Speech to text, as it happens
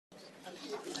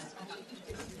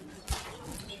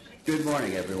Good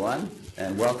morning, everyone,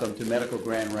 and welcome to Medical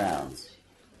Grand Rounds.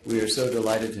 We are so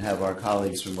delighted to have our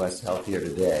colleagues from West Health here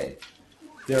today.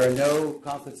 There are no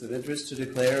conflicts of interest to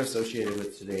declare associated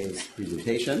with today's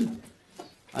presentation.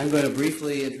 I'm going to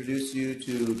briefly introduce you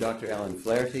to Dr. Ellen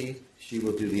Flaherty. She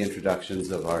will do the introductions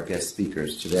of our guest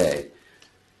speakers today.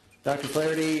 Dr.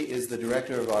 Flaherty is the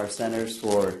director of our Centers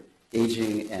for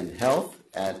Aging and Health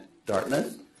at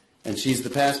Dartmouth, and she's the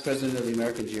past president of the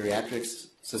American Geriatric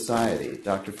Society.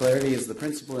 Dr. Flaherty is the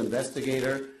principal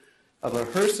investigator of a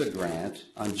HRSA grant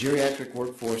on Geriatric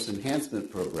Workforce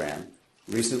Enhancement Program,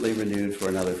 recently renewed for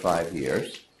another 5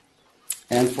 years,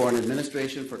 and for an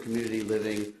Administration for Community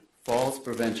Living Falls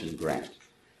Prevention grant.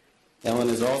 Ellen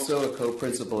is also a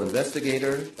co-principal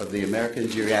investigator of the American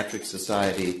Geriatric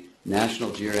Society National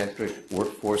Geriatric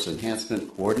Workforce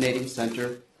Enhancement Coordinating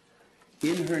Center.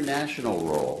 In her national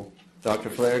role, Dr.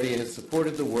 Flaherty has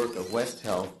supported the work of West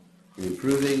Health in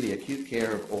improving the acute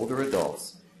care of older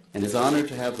adults and is honored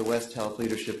to have the West Health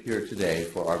leadership here today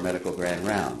for our Medical Grand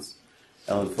Rounds.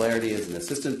 Ellen Flaherty is an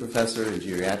assistant professor in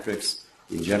geriatrics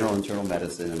in general internal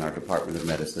medicine in our Department of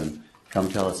Medicine. Come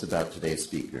tell us about today's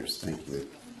speakers. Thank you.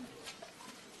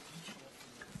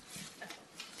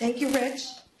 Thank you, Rich.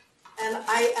 And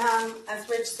I am, as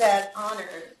Rich said,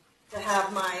 honored to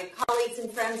have my colleagues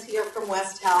and friends here from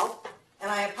West Health.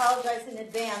 And I apologize in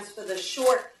advance for the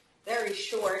very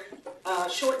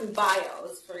shortened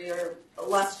bios for your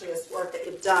illustrious work that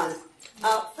you've done.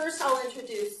 First, I'll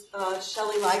introduce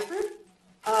Shelley Lyford.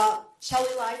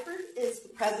 Shelley Lyford is the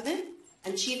president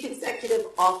and chief executive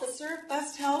officer of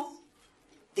West Health,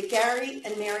 the Gary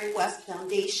and Mary West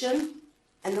Foundation,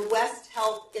 and the West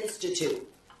Health Institute.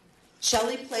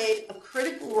 Shelley played a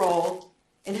critical role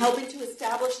in helping to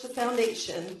establish the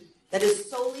foundation that is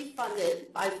solely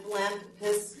funded by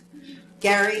philanthropists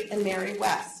Gary and Mary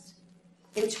West.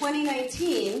 In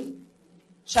 2019,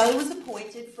 Shelley was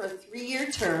appointed for a 3-year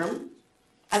term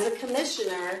as a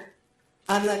commissioner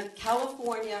on the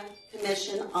California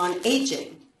Commission on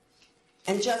Aging.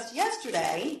 And just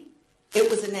yesterday, it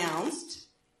was announced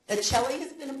that Shelley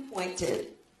has been appointed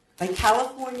by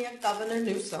California Governor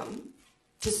Newsom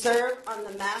to serve on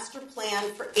the Master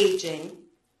Plan for Aging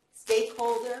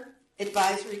Stakeholder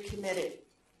Advisory Committee.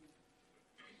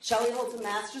 Shelley holds a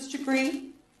master's degree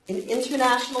in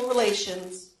international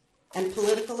relations and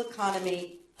political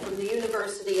economy from the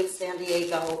University of San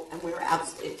Diego, and we're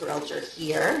absolutely thrilled you're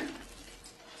here.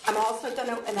 I'm also going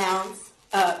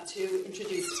to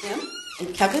introduce Tim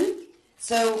and Kevin.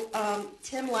 So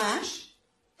Tim Lash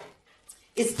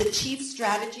is the Chief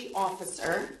Strategy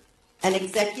Officer and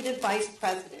Executive Vice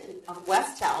President of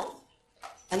West Health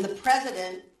and the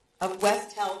President of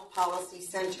West Health Policy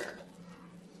Center.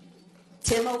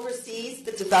 Tim oversees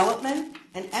the development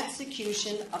and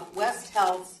execution of West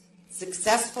Health's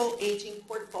successful aging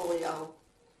portfolio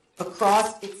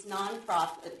across its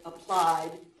nonprofit applied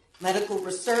medical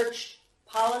research,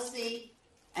 policy,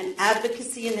 and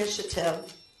advocacy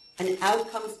initiative, and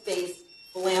outcomes-based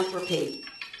philanthropy.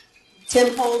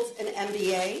 Tim holds an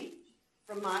MBA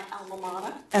from my alma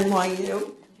mater,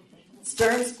 NYU,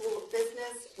 Stern School of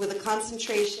Business, with a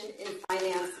concentration in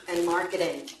finance and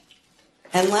marketing.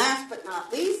 And last but not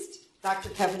least, Dr.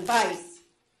 Kevin Biese.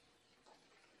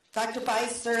 Dr.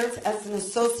 Biese serves as an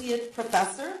associate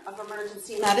professor of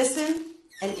emergency medicine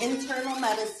and internal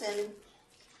medicine,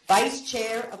 vice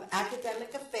chair of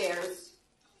academic affairs,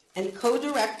 and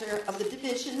co-director of the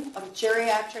Division of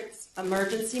Geriatrics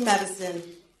Emergency Medicine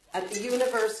at the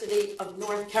University of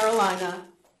North Carolina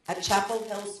at Chapel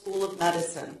Hill School of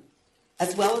Medicine,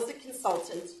 as well as a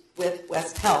consultant with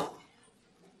West Health.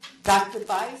 Dr.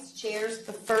 Biese chairs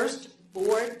the first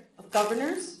Board of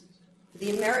Governors for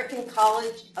the American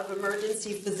College of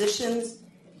Emergency Physicians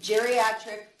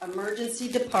Geriatric Emergency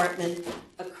Department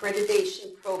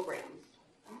Accreditation Program.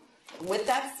 And with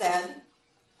that said,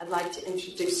 I'd like to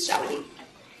introduce Shelley.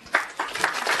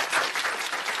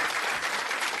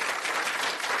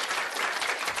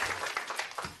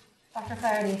 Dr.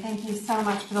 Flaherty, thank you so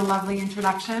much for the lovely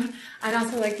introduction. I'd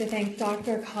also like to thank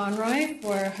Dr. Conroy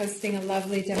for hosting a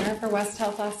lovely dinner for West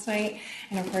Health last night.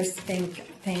 And of course,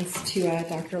 thanks to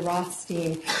Dr.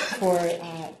 Rothstein for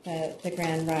the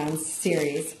Grand Rounds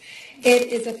series. It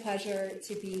is a pleasure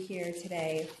to be here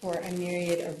today for a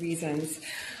myriad of reasons.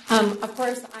 Of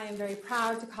course, I am very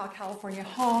proud to call California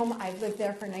home. I've lived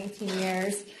there for 19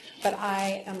 years, but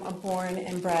I am a born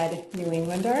and bred New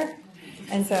Englander.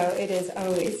 And so it is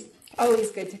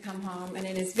always good to come home, and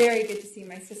it is very good to see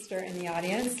my sister in the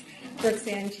audience,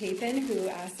 Roxanne Chapin, who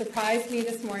surprised me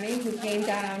this morning, who came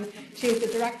down. She is the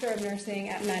director of nursing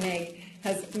at Menig,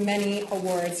 has many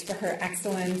awards for her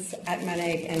excellence at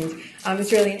MEDIG, and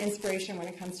is really an inspiration when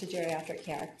it comes to geriatric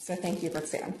care. So thank you,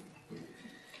 Roxanne.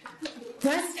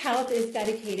 West Health is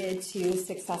dedicated to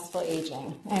successful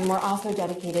aging, and we're also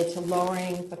dedicated to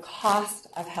lowering the cost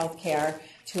of health care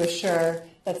to assure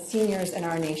that seniors in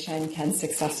our nation can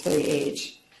successfully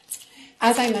age.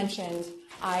 As I mentioned,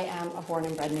 I am a born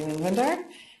and bred New Englander,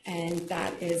 and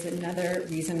that is another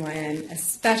reason why I'm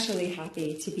especially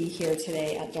happy to be here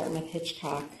today at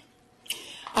Dartmouth-Hitchcock.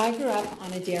 I grew up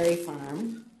on a dairy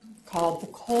farm called the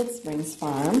Cold Springs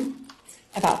Farm,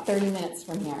 about 30 minutes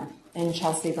from here in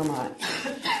Chelsea, Vermont.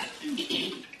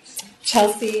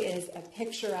 Chelsea is a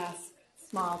picturesque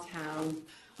small town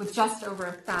with just over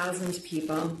 1,000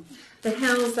 people. The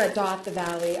hills that dot the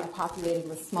valley are populated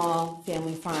with small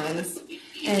family farms,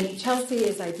 and Chelsea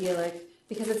is idyllic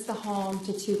because it's the home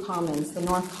to two commons, the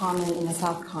North Common and the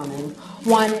South Common.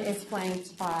 One is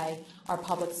flanked by our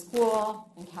public school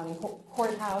and county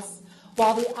courthouse,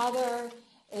 while the other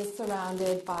is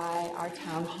surrounded by our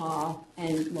town hall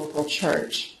and local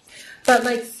church. But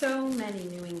like so many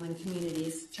New England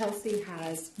communities, Chelsea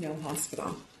has no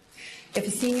hospital. If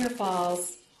a senior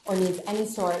falls or needs any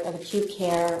sort of acute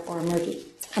care or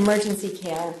emergency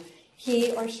care,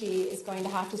 he or she is going to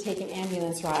have to take an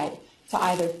ambulance ride to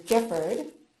either Gifford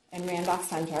and Randolph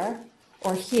Center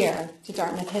or here to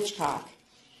Dartmouth-Hitchcock.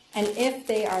 And if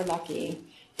they are lucky,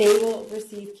 they will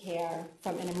receive care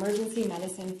from an emergency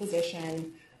medicine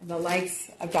physician, the likes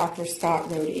of Dr. Scott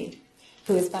Rohde,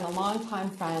 who has been a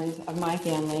longtime friend of my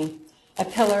family, a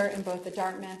pillar in both the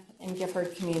Dartmouth and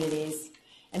Gifford communities,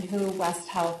 and who West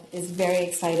Health is very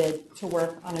excited to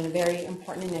work on a very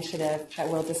important initiative that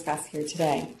we'll discuss here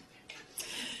today.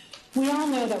 We all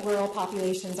know that rural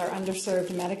populations are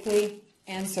underserved medically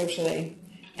and socially,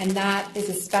 and that is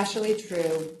especially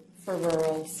true for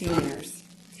rural seniors.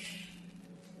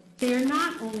 They are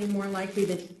not only more likely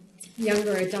than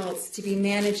younger adults to be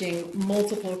managing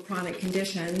multiple chronic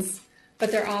conditions,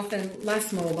 but they're often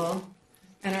less mobile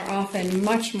and are often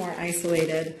much more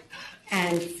isolated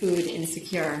and food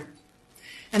insecure.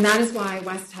 And that is why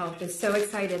West Health is so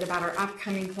excited about our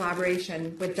upcoming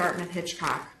collaboration with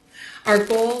Dartmouth-Hitchcock. Our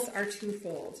goals are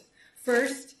twofold.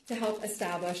 First, to help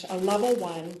establish a level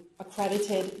 1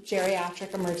 accredited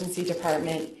geriatric emergency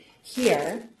department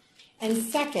here, and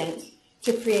second,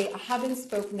 to create a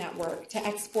hub-and-spoke network to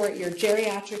export your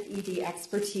geriatric ED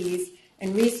expertise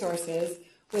and resources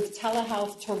with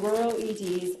telehealth to rural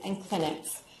EDs and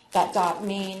clinics that dot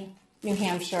Maine, New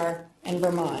Hampshire, and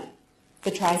Vermont,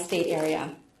 the tri-state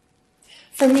area.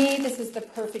 For me, this is the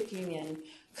perfect union,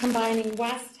 combining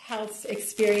West Health's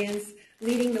experience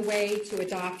leading the way to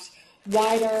adopt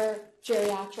wider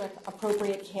geriatric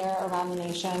appropriate care around the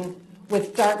nation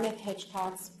with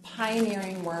Dartmouth-Hitchcock's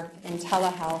pioneering work in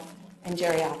telehealth and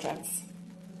geriatrics.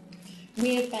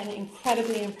 We have been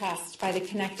incredibly impressed by the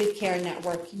connected care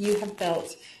network you have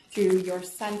built through your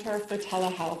Center for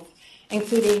Telehealth,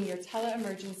 including your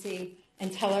tele-emergency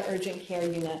and tele-urgent care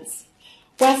units.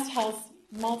 West Health's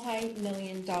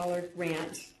multi-million-dollar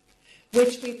grant,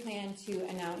 which we plan to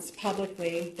announce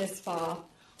publicly this fall,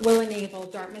 will enable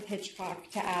Dartmouth-Hitchcock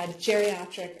to add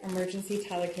geriatric emergency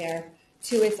telecare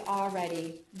to its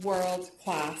already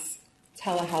world-class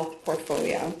telehealth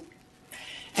portfolio.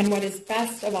 And what is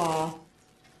best of all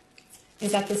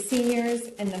is that the seniors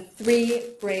in the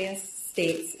 3 grayest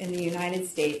states in the United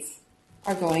States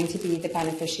are going to be the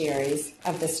beneficiaries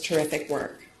of this terrific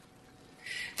work.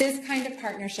 This kind of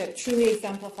partnership truly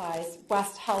exemplifies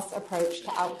West Health's approach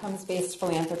to outcomes-based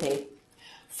philanthropy.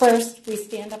 First, we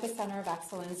stand up a center of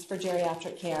excellence for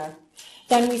geriatric care.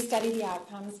 Then we study the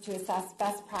outcomes to assess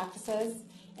best practices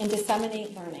and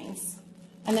disseminate learnings.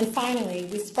 And then finally,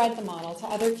 we spread the model to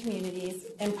other communities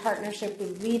in partnership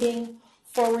with leading,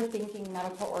 forward-thinking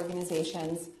medical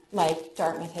organizations like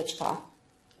Dartmouth-Hitchcock.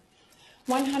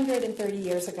 130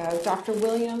 years ago, Dr.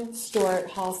 William Stewart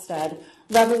Halstead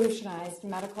revolutionized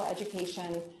medical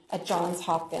education at Johns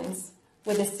Hopkins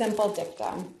with a simple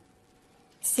dictum: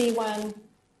 see one,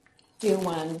 do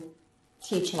one,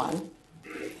 teach one.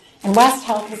 And West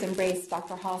Health has embraced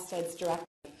Dr. Halstead's directive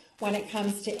when it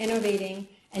comes to innovating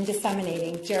and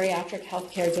disseminating geriatric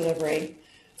healthcare delivery.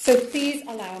 So please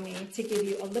allow me to give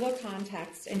you a little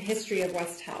context and history of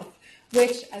West Health,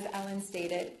 which, as Ellen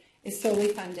stated, is solely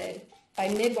funded by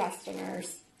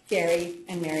Midwesterners Gary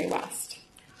and Mary West.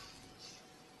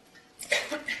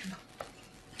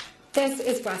 This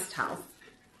is West Health.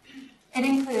 It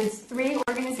includes 3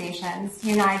 organizations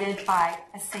united by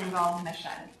a single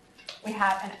mission. We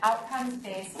have an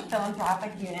outcomes-based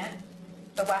philanthropic unit,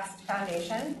 the West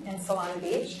Foundation in Solana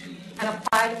Beach, an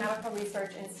applied medical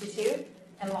research institute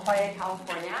in La Jolla,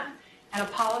 California, and a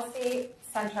policy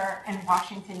center in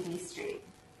Washington, D.C.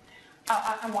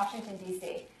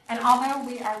 And although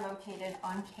we are located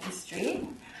on K Street,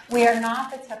 we are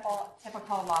not the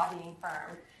typical lobbying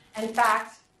firm. In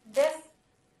fact, this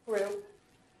group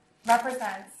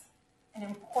represents an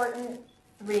important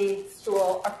three-leg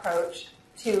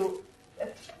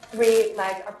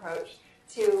approach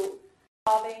to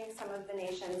solving some of the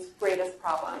nation's greatest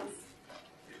problems.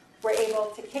 We're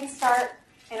able to kickstart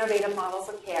innovative models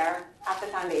of care at the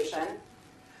foundation.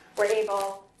 We're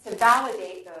able to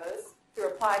validate those through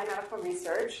applied medical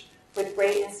research with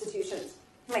great institutions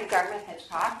like Dartmouth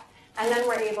Hitchcock. And then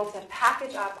we're able to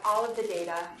package up all of the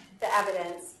data, the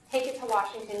evidence, take it to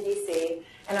Washington, D.C.,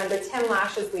 and under Tim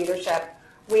Lash's leadership,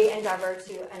 we endeavor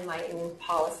to enlighten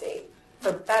policy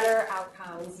for better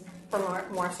outcomes, for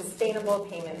more sustainable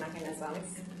payment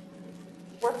mechanisms.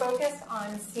 We're focused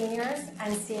on seniors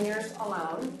and seniors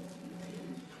alone.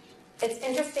 It's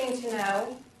interesting to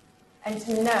know and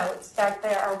to note that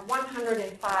there are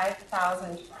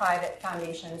 105,000 private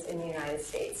foundations in the United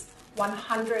States.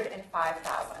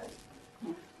 105,000.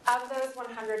 Of those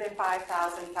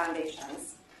 105,000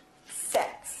 foundations,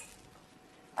 6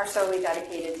 are solely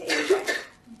dedicated to aging.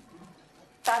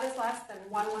 That is less than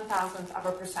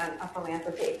 1/1000% of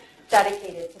philanthropy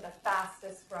dedicated to the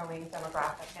fastest growing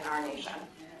demographic in our nation.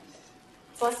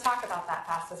 So let's talk about that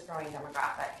fastest growing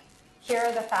demographic. Here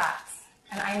are the facts,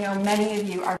 and I know many of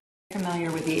you are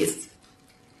familiar with these.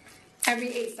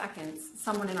 Every 8 seconds,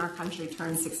 someone in our country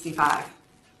turns 65.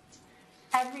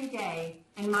 Every day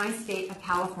in my state of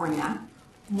California,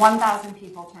 1,000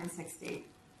 people turn 60.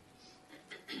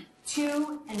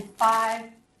 2 in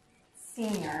 5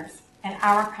 seniors in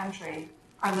our country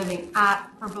are living at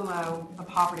or below the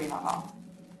poverty level.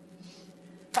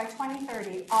 By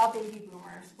 2030, all baby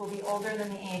boomers will be older than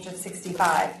the age of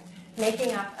 65,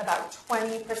 making up about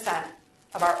 20%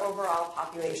 of our overall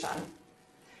population.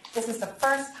 This is the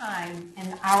first time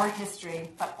in our history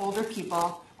that older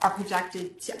people are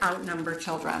projected to outnumber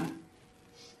children.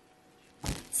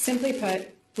 Simply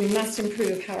put, we must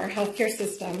improve how our healthcare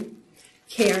system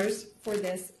cares for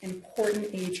this important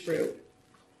age group.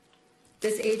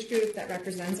 This age group that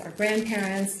represents our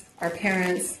grandparents, our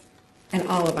parents, and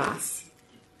all of us.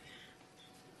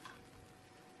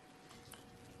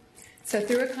 So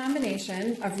through a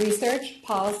combination of research,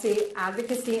 policy,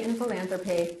 advocacy, and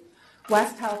philanthropy,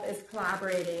 West Health is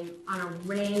collaborating on a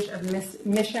range of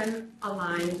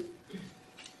mission-aligned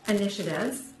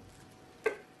initiatives: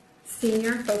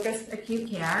 senior-focused acute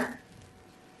care,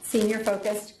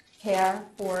 senior-focused care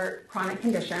for chronic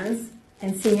conditions,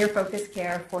 and senior-focused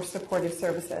care for supportive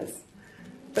services.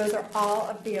 Those are all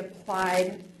of the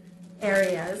applied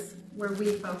areas where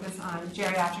we focus on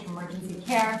geriatric emergency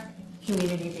care,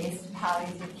 community-based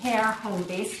palliative care,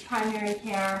 home-based primary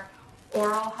care,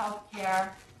 oral health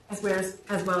care, as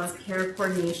well as care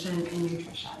coordination and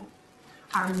nutrition.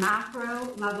 Our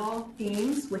macro level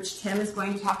themes, which Tim is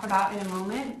going to talk about in a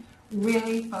moment,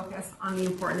 really focus on the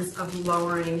importance of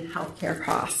lowering healthcare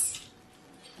costs.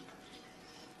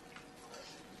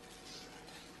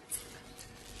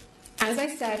 As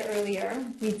I said earlier,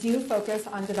 we do focus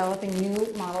on developing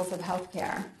new models of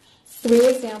healthcare. 3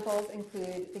 examples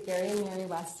include the Gary and Mary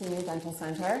West Senior Dental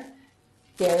Center,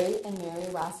 Gary and Mary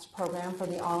West Program for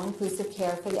the All-Inclusive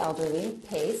Care for the Elderly,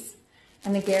 PACE,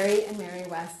 and the Gary and Mary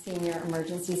West Senior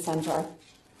Emergency Center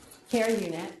Care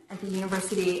Unit at the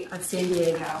University of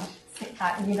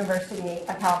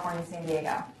California, San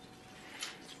Diego.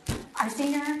 Our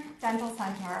Senior Dental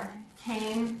Center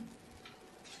came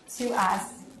to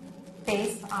us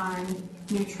based on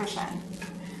nutrition.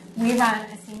 We run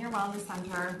a senior wellness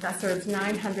center that serves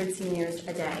 900 seniors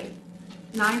a day.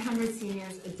 900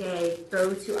 seniors a day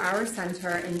go to our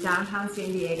center in downtown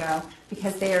San Diego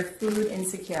because they are food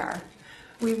insecure.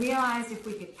 We realized if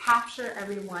we could capture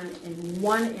everyone in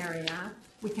one area,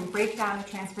 we can break down the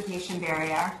transportation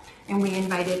barrier, and we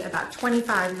invited about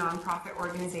 25 nonprofit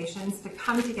organizations to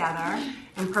come together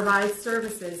and provide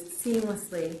services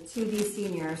seamlessly to these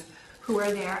seniors who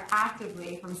are there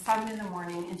actively from 7 in the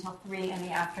morning until 3 in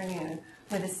the afternoon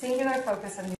with a singular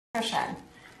focus on nutrition.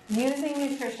 Using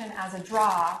nutrition as a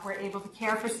draw, we're able to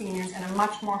care for seniors in a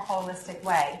much more holistic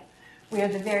way. We are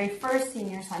the very first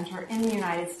senior center in the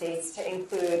United States to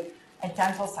include a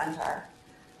dental center.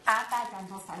 At that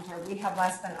dental center, we have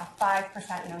less than a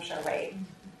 5% no-show rate.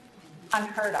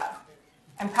 Unheard of.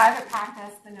 In private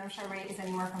practice, the no-show rate is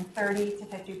anywhere from 30 to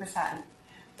 50%.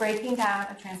 Breaking down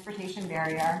a transportation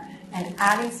barrier and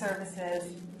adding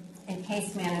services in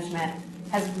case management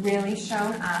has really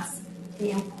shown us the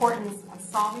importance of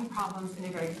solving problems in a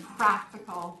very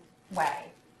practical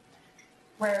way.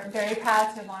 We're very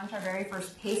proud to launch our very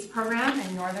first PACE program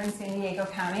in northern San Diego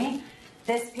County.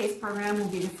 This PACE program will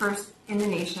be the first in the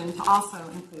nation to also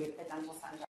include a dental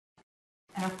center.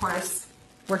 And of course,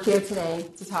 we're here today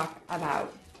to talk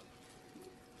about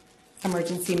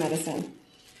emergency medicine.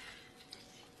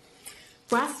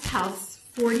 West Health's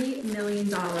 $40 million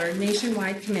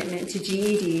nationwide commitment to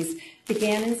GEDs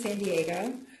began in San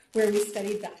Diego, where we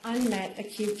studied the unmet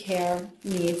acute care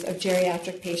needs of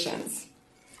geriatric patients,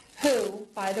 who,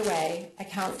 by the way,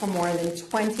 account for more than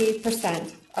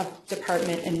 20% of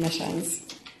department admissions.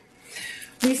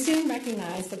 We soon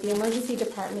recognized that the emergency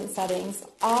department settings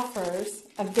offers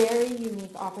a very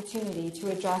unique opportunity to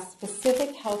address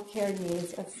specific healthcare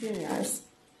needs of seniors.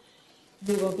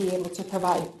 We will be able to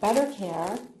provide better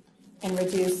care and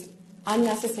reduce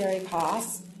unnecessary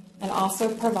costs and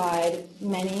also provide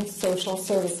many social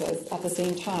services at the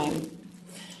same time.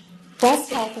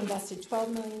 West Health invested $12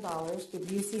 million with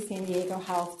UC San Diego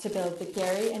Health to build the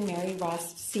Gary and Mary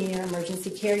West Senior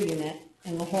Emergency Care Unit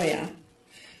in La Jolla,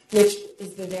 which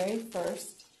is the very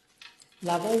first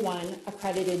Level 1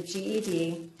 accredited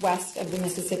GED west of the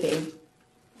Mississippi.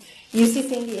 UC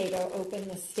San Diego opened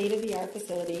the state-of-the-art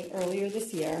facility earlier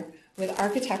this year with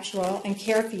architectural and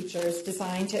care features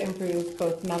designed to improve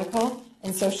both medical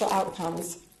and social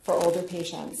outcomes for older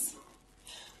patients.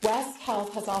 West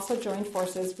Health has also joined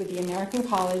forces with the American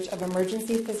College of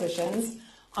Emergency Physicians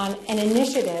on an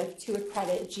initiative to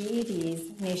accredit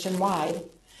GEDs nationwide.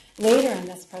 Later in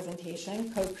this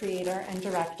presentation, co-creator and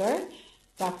director,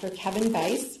 Dr. Kevin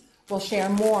Biese, will share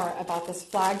more about this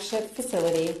flagship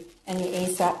facility and the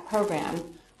ASAP program,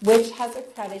 which has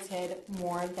accredited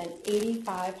more than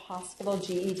 85 hospital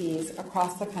GEDs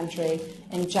across the country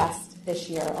in just this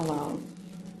year alone.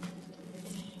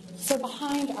 So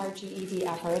behind our GED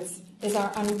efforts is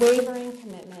our unwavering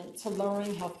commitment to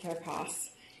lowering healthcare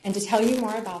costs. And to tell you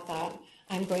more about that,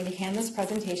 I'm going to hand this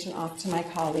presentation off to my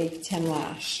colleague, Tim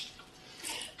Lash.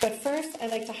 But first, I'd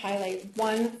like to highlight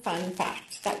one fun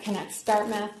fact that connects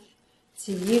Dartmouth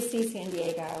to UC San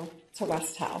Diego to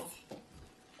West Health.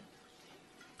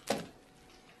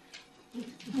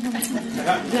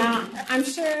 Now, I'm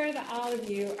sure that all of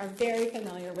you are very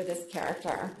familiar with this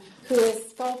character, who is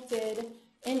sculpted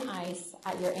in ice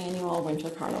at your annual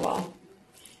winter carnival.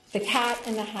 The Cat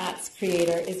in the Hat's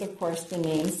creator is, of course, the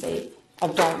namesake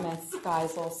of Dartmouth's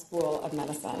Geisel School of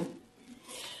Medicine.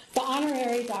 The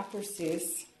honorary Dr.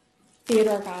 Seuss,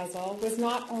 Theodore Geisel, was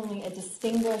not only a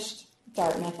distinguished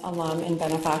Dartmouth alum and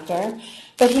benefactor,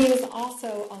 but he was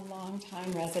also a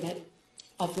longtime resident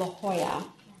of La Jolla,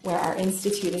 where our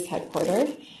institute is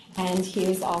headquartered, and he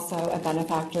is also a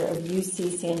benefactor of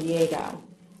UC San Diego,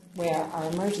 where our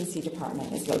emergency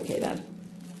department is located.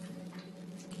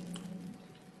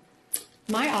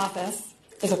 My office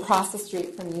is across the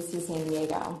street from UC San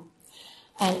Diego,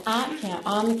 and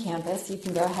on the campus, you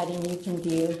can go ahead and you can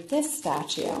view this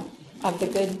statue of the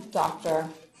good doctor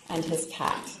and his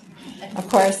cat. Of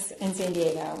course, in San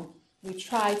Diego, we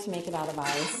tried to make it out of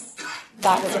ice.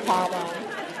 That was a problem.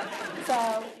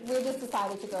 So we just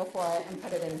decided to go for it and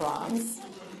put it in bronze.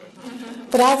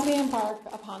 But as we embark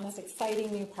upon this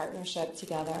exciting new partnership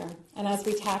together, and as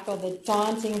we tackle the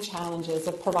daunting challenges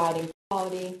of providing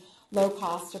quality,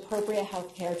 low-cost, appropriate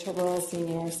health care to rural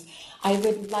seniors, I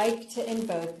would like to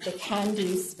invoke the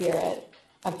can-do spirit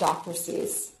of Dr.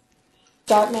 Seuss.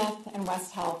 Dartmouth and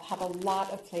West Health have a lot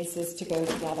of places to go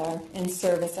together in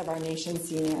service of our nation's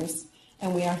seniors,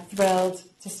 and we are thrilled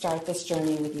to start this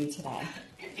journey with you today.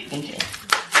 Thank you.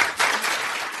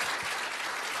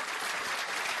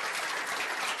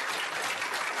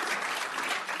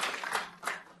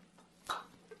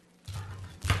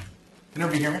 Can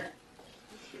everybody hear me?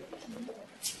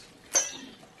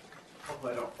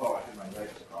 Hopefully I don't fall. I have my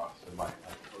legs across the mic.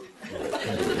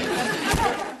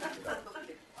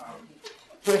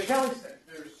 So as Shelley said,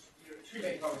 there's two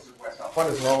main focuses of West Health. One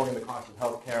is lowering the cost of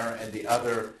health care, and the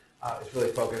other is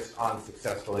really focused on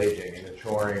successful aging and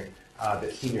ensuring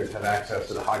that seniors have access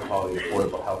to the high-quality,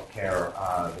 affordable health care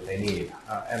that they need.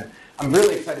 And I'm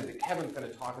really excited that Kevin's going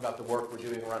to talk about the work we're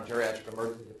doing around geriatric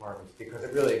emergency departments, because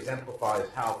it really exemplifies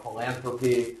how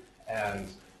philanthropy and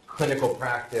clinical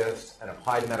practice and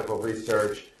applied medical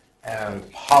research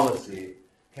and policy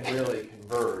can really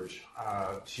converge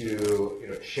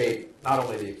to shape not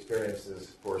only the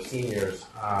experiences for seniors,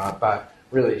 but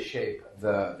really shape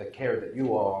the care that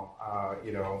you all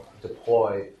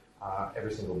deploy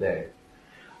every single day.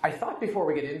 I thought before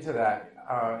we get into that,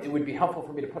 it would be helpful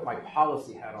for me to put my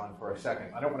policy hat on for a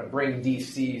second. I don't want to bring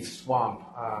DC's swamp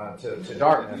to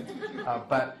Dartmouth,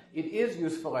 but it is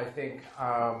useful, I think,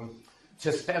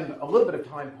 to spend a little bit of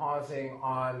time pausing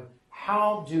on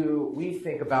how do we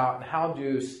think about and how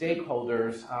do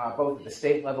stakeholders, both at the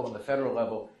state level and the federal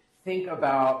level, think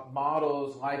about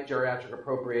models like geriatric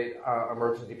appropriate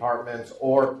emergency departments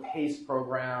or PACE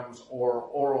programs or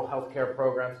oral health care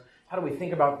programs? How do we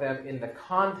think about them in the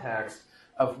context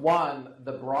of, one,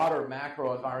 the broader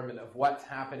macro environment of what's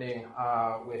happening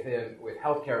with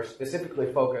healthcare,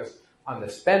 specifically focused on the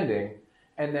spending,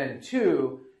 and then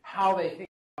two, how they think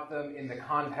about them in the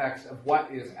context of what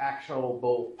is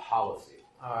actionable policy.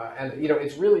 And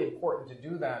it's really important to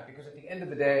do that because at the end of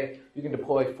the day, you can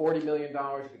deploy $40 million,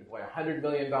 you can deploy $100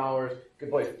 million, you can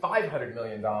deploy $500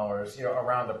 million,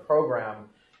 around a program.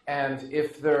 And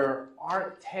if there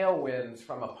aren't tailwinds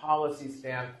from a policy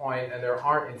standpoint and there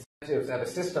aren't incentives at a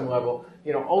system level,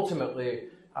 ultimately,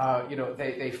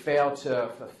 they fail to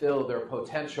fulfill their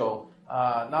potential,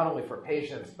 not only for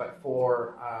patients, but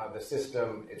for the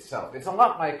system itself. It's a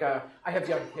lot like, I have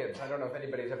young kids. I don't know if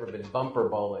anybody's ever been bumper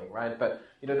bowling, right? But,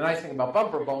 the nice thing about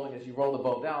bumper bowling is you roll the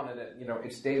ball down and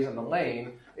it stays in the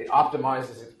lane. It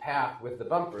optimizes its path with the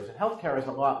bumpers. And healthcare is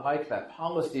a lot like that.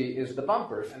 Policy is the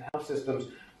bumpers, and health systems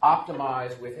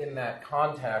optimize within that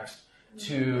context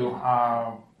to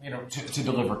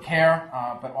deliver care,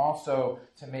 but also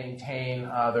to maintain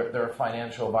their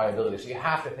financial viability. So you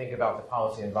have to think about the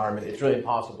policy environment. It's really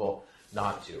impossible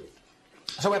not to.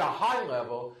 So at a high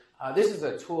level, this is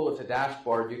a tool. It's a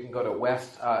dashboard. You can go to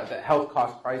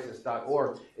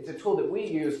healthcostcrisis.org. It's a tool that we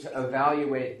use to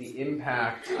evaluate the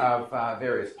impact of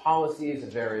various policies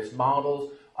and various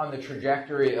models on the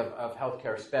trajectory of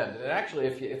healthcare spend. And actually,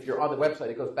 if you're on the website,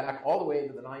 it goes back all the way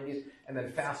into the 90s and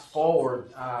then fast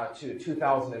forward to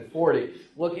 2040,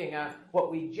 looking at what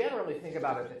we generally think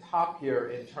about at the top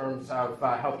here in terms of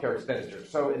healthcare expenditures.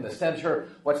 So in the center,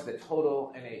 what's the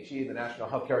total NHE, the National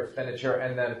Healthcare Expenditure,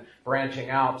 and then branching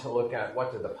out to look at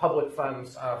what do the public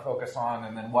funds focus on,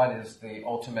 and then what is the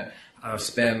ultimate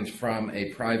spend from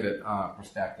a private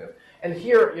perspective. And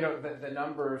here, the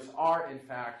numbers are, in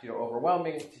fact,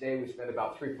 overwhelming. Today, we spend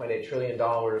about $3.8 trillion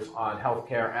on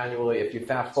healthcare annually. If you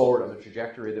fast forward on the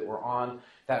trajectory that we're on,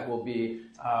 that will be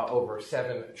over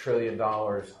 $7 trillion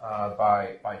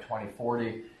by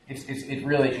 2040. It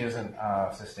really isn't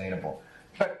sustainable.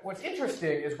 But what's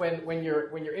interesting is when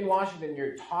you're in Washington,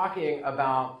 you're talking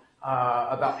about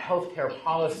healthcare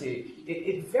policy.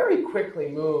 It very quickly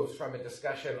moves from a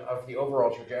discussion of the overall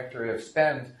trajectory of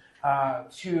spend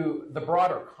to the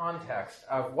broader context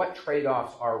of what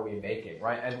trade-offs are we making,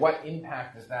 right? And what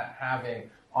impact is that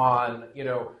having on,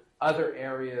 other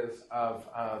areas of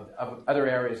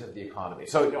the economy.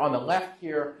 So on the left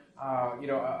here,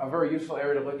 a very useful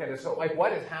area to look at is, so like,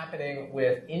 what is happening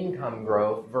with income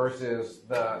growth versus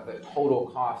the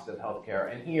total cost of healthcare?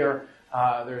 And here,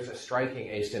 there's a striking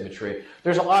asymmetry.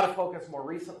 There's a lot of focus more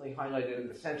recently highlighted in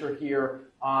the center here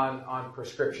on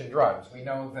prescription drugs. We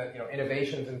know that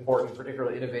innovation is important,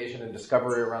 particularly innovation and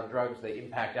discovery around drugs. They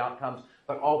impact outcomes,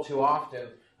 but all too often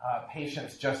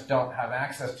patients just don't have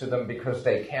access to them because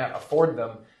they can't afford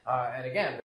them. And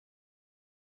again,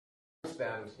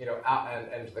 spend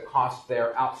and the costs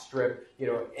there outstrip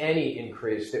any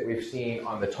increase that we've seen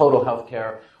on the total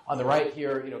healthcare. On the right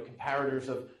here, comparators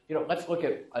of let's look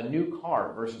at a new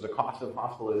car versus the cost of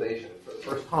hospitalization for the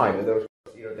first time. And those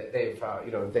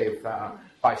they've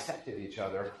bisected each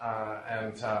other,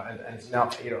 and now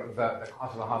the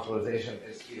cost of a hospitalization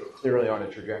is clearly on a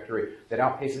trajectory that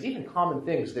outpaces even common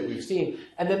things that we've seen.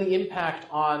 And then the impact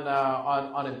on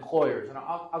employers, and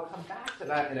I'll come back to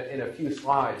that in a few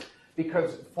slides.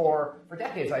 Because for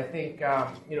decades, I think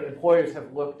employers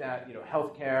have looked at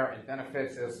healthcare and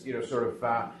benefits as sort of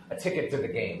a ticket to the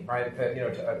game, right? That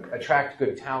to attract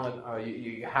good talent,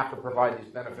 you have to provide these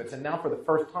benefits. And now, for the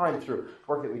first time, through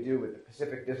work that we do with the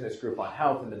Pacific Business Group on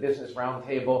Health and the Business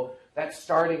Roundtable, that's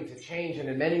starting to change. And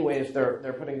in many ways,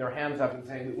 they're putting their hands up and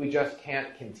saying we just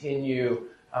can't continue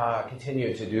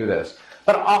to do this.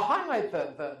 But I'll highlight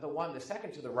the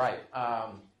second to the right.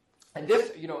 And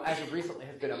this, as of recently,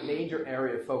 has been a major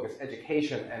area of focus,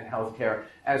 education and healthcare,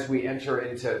 as we enter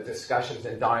into discussions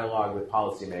and dialogue with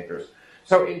policymakers.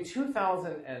 So in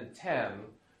 2010,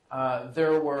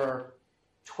 there were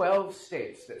 12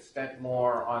 states that spent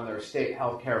more on their state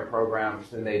healthcare programs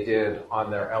than they did on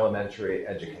their elementary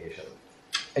education.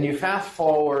 And you fast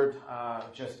forward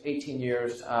just 18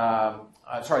 years,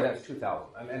 that's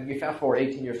 2000. And you fast forward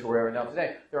 18 years to where we are now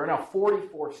today. There are now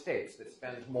 44 states that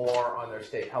spend more on their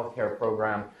state healthcare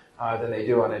program than they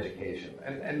do on education.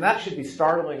 And that should be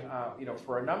startling,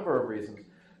 for a number of reasons.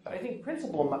 But I think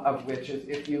principal of which is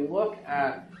if you look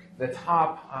at the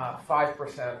top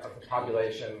 5% of the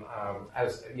population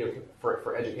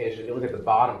for education, you look at the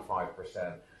bottom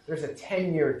 5%, there's a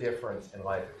 10-year difference in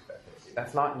life expectancy.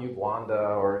 That's not in Uganda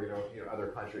or other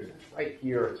countries. It's right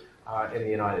here in the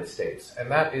United States, and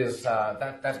that is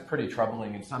that's pretty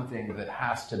troubling and something that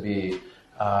has to be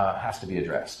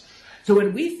addressed. So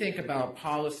when we think about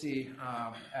policy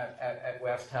at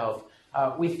West Health,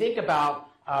 we think about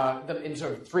them in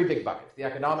sort of three big buckets: the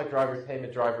economic drivers,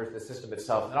 payment drivers, the system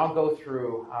itself. And I'll go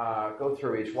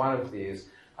through each one of these.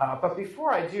 But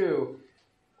before I do,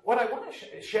 what I want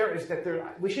to share is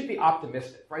that we should be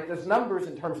optimistic, right? There's numbers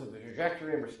in terms of the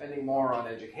trajectory, and we're spending more on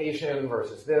education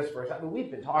versus this versus that. I mean, we've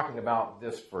been talking about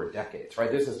this for decades,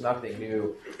 right? This is nothing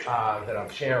new that I'm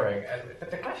sharing.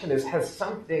 But the question is, has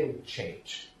something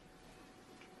changed?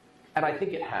 And I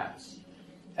think it has.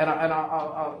 And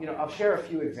I'll share a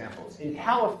few examples. In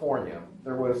California,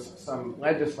 there was some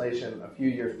legislation a few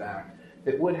years back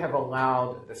that would have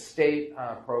allowed the state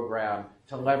program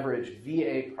to leverage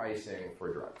VA pricing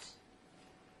for drugs.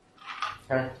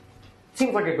 Okay?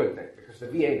 Seems like a good thing because the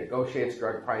VA negotiates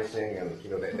drug pricing and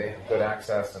they have good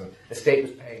access, and the state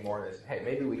was paying more. And they said, hey,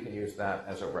 maybe we can use that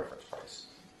as a reference price.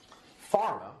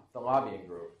 Pharma, the lobbying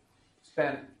group,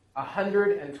 spent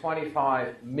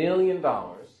 $125 million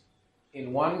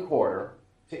in 1 quarter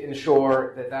to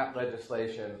ensure that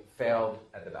legislation failed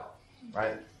at the ballot.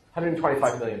 Right?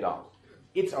 $125 million.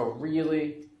 It's a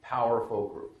really powerful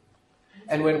group.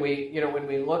 And when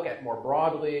we look at more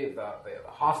broadly the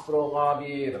hospital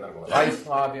lobby, the medical device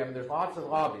lobby, I mean, there's lots of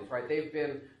lobbies, right? They've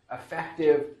been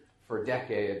effective for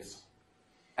decades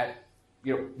at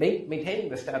maintaining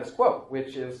the status quo,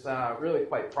 which is really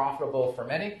quite profitable for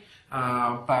many.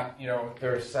 But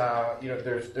there's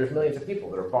millions of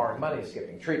people that are borrowing money,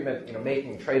 skipping treatment,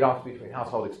 making trade-offs between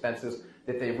household expenses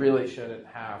that they really shouldn't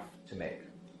have to make.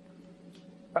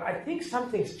 But I think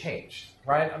something's changed,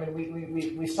 right? I mean,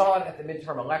 we saw it at the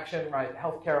midterm election, right?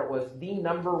 Healthcare was the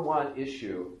 #1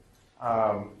 issue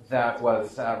that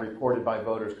was reported by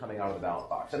voters coming out of the ballot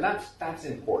box. And that's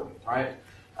important, right?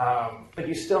 But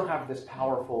you still have this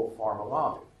powerful pharma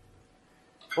lobby.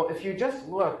 Well, if you just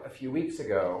look a few weeks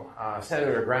ago,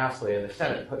 Senator Grassley in the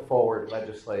Senate put forward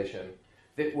legislation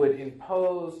that would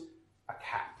impose a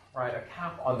cap. Right, a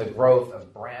cap on the growth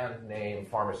of brand name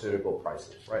pharmaceutical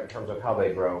prices, right, in terms of how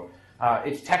they grow.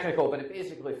 It's technical, but it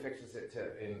basically fixes it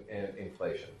to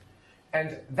inflation.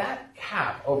 And that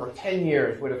cap over 10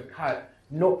 years would have cut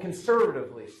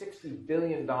conservatively $60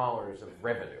 billion of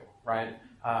revenue, right,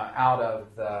 out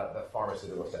of the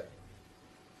pharmaceutical sector.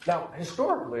 Now,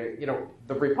 historically,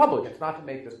 the Republicans, not to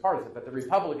make this partisan, but the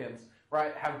Republicans,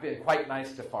 right, have been quite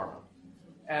nice to pharma.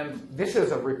 And this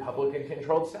is a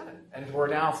Republican-controlled Senate. And we're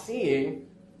now seeing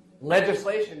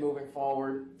legislation moving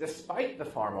forward, despite the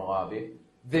pharma lobby,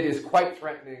 that is quite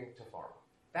threatening to pharma.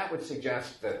 That would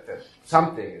suggest that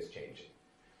something is changing.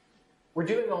 We're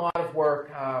doing a lot of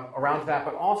work around that,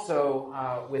 but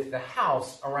also with the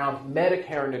House around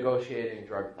Medicare negotiating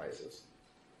drug prices.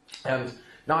 And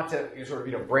not to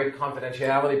break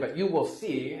confidentiality, but you will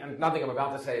see, and nothing I'm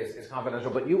about to say is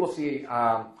confidential, but you will see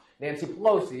Nancy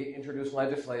Pelosi introduced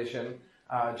legislation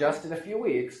just in a few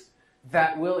weeks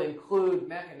that will include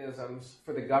mechanisms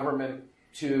for the government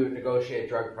to negotiate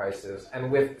drug prices.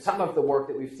 And with some of the work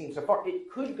that we've seen so far, it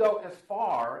could go as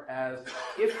far as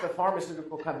if the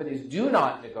pharmaceutical companies do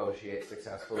not negotiate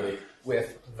successfully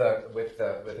with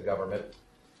the government,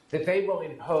 that they will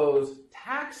impose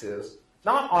taxes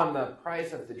not on the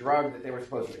price of the drug that they were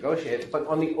supposed to negotiate, but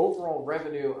on the overall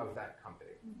revenue of that company.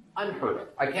 Unheard of.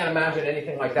 I can't imagine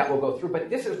anything like that will go through, but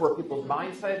this is where people's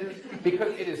mindset is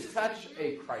because it is such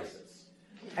a crisis.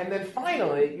 And then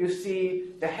finally, you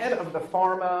see the head of the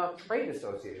Pharma Trade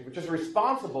Association, which is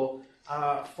responsible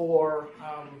for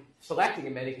selecting,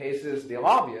 in many cases, the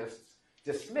lobbyists,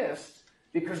 dismissed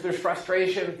because there's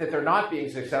frustration that they're not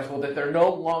being successful, that they're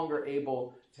no longer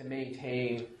able to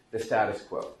maintain the status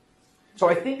quo. So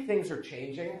I think things are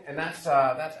changing, and that's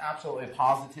absolutely a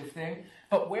positive thing.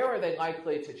 But where are they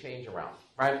likely to change around,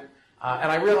 right?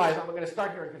 And I realize I'm going to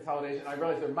start here in consolidation. I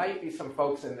realize there might be some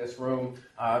folks in this room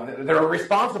that are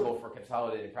responsible for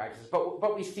consolidating practices,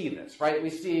 but we see this, right? We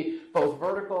see both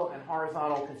vertical and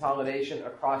horizontal consolidation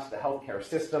across the healthcare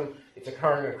system. It's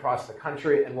occurring across the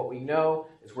country, and what we know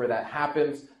is where that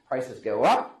happens, prices go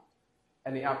up,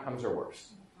 and the outcomes are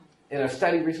worse. In a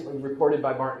study recently reported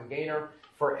by Martin Gaynor,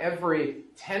 for every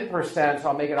 10%, so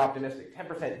I'll make it optimistic,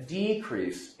 10%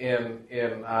 decrease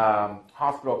in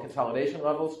hospital consolidation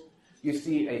levels, you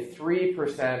see a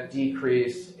 3%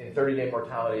 decrease in 30-day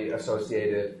mortality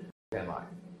associated with MI.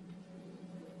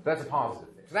 That's a positive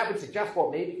thing. So that would suggest,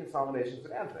 well, maybe consolidation is a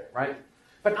bad thing, right?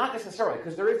 But not necessarily,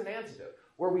 because there is an antidote.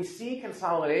 where we see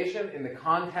consolidation in the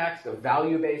context of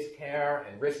value-based care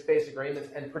and risk-based agreements,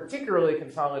 and particularly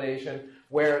consolidation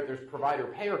where there's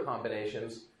provider-payer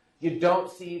combinations, you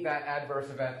don't see that adverse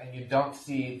event and you don't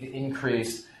see the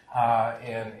increase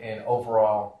in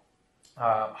overall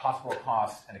hospital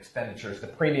costs and expenditures, the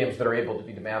premiums that are able to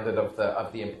be demanded of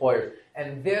the employers.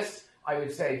 And this, I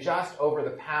would say, just over the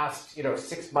past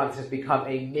 6 months has become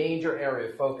a major area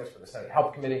of focus for the Senate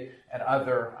Health Committee and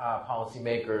other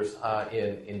policymakers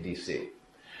in D.C.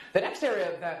 The next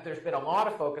area that there's been a lot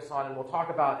of focus on, and we'll talk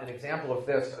about an example of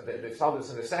this, they saw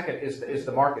this in a second, is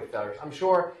the market failures. I'm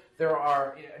sure there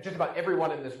are, just about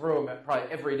everyone in this room, probably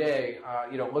every day,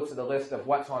 looks at the list of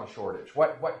what's on shortage.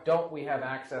 What don't we have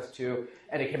access to?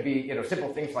 And it can be,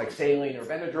 simple things like saline or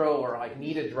Benadryl or like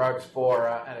needed drugs for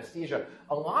anesthesia.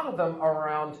 A lot of them are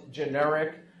around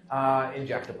generic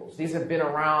injectables. These have been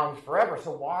around forever,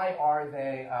 so why are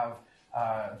they of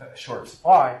the short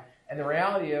supply? And the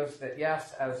reality is that,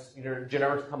 yes, as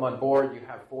generics come on board, you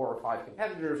have 4 or 5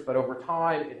 competitors, but over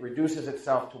time it reduces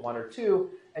itself to 1 or 2,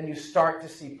 and you start to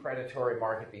see predatory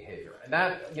market behavior. And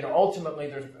that, ultimately,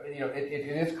 there's,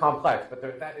 it is complex, but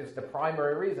that is the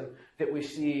primary reason that we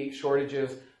see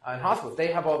shortages in hospitals. They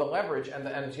have all the leverage, and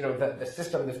the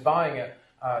system that's buying it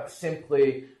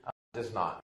simply does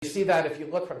not. You see that if you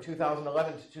look from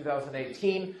 2011 to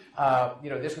 2018,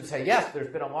 this would say, yes,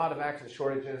 there's been a lot of access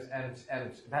shortages, and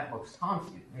that looks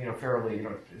constant, fairly,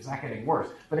 it's not getting worse.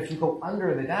 But if you go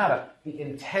under the data, the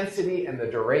intensity and the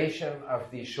duration of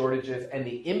these shortages and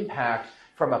the impact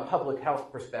from a public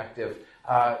health perspective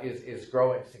is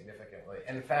growing significantly.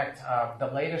 In fact,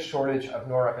 the latest shortage of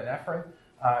norepinephrine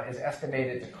is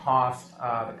estimated to cost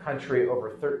the country over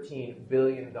 $13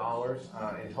 billion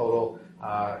in total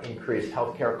increased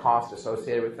healthcare costs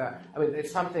associated with that. I mean,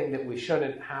 it's something that we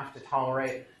shouldn't have to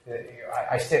tolerate.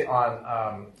 I sit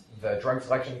on the Drug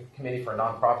Selection Committee for a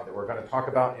nonprofit that we're going to talk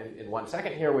about in 1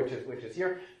 second here, which is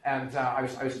here. And I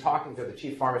was talking to the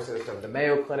chief pharmacist of the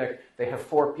Mayo Clinic. They have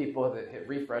 4 people that hit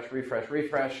refresh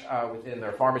within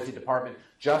their pharmacy department,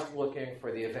 just looking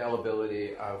for the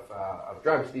availability of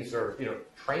drugs. These are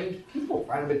trained people,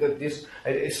 right? I mean,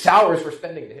 it's salaries we're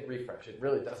spending to hit refresh. It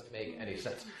really doesn't make any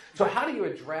sense. So how do you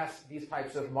address these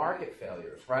types of market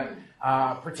failures, right?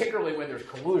 Particularly when there's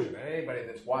collusion. And anybody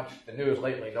that's watched the news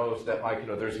lately knows that,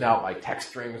 there's now text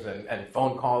strings and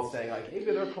phone calls saying maybe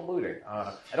they're colluding.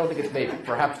 I don't think it's maybe.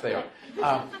 Perhaps they are.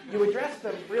 You address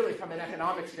them really from an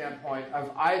economic standpoint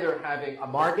of either having a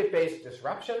market-based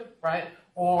disruption, right?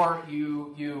 Or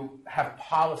you have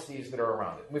policies that are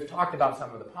around it. We've talked about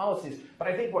some of the policies, but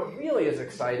I think what really is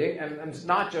exciting, and it's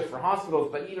not just for hospitals,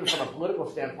 but even from a political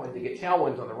standpoint, to get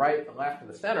tailwinds on the right, the left, and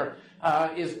the center,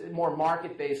 is more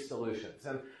market-based solutions.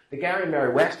 And the Gary and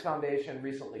Mary West Foundation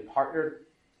recently partnered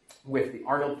with the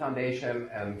Arnold Foundation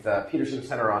and the Peterson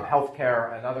Center on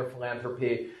Healthcare and other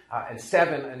philanthropy, and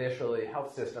 7 initially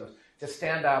health systems to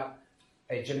stand up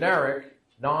a generic,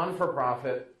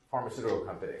 non-for-profit pharmaceutical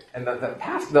company. And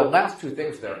the last 2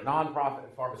 things there, nonprofit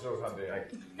and pharmaceutical company,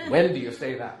 when do you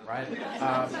say that, right?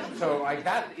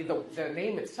 The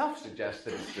name itself suggests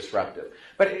that it's disruptive.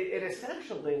 But it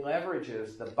essentially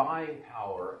leverages the buying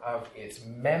power of its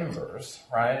members,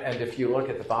 right? And if you look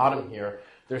at the bottom here,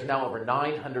 there's now over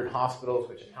 900 hospitals,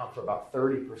 which account for about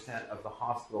 30% of the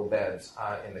hospital beds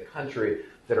in the country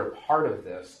that are part of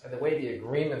this. And the way the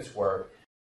agreements work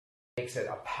makes it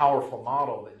a powerful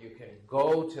model that you can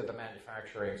go to the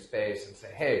manufacturing space and say,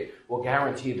 hey, we'll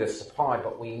guarantee this supply,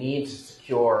 but we need to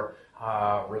secure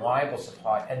reliable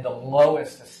supply and the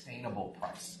lowest sustainable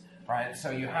price, right? So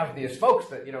you have these folks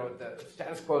that, the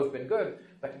status quo has been good,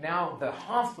 but now the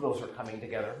hospitals are coming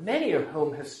together, many of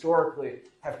whom historically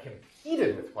have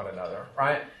competed with one another,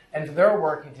 right? And they're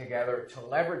working together to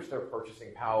leverage their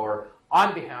purchasing power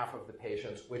on behalf of the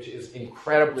patients, which is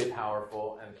incredibly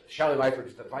powerful. And Shelley Lyford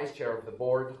is the vice chair of the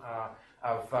board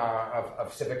of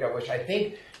Civica, which I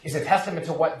think is a testament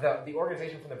to what the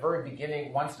organization from the very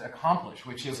beginning wants to accomplish,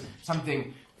 which is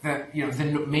something that,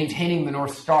 maintaining the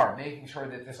North Star, making sure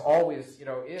that this always,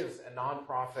 is a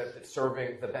nonprofit that's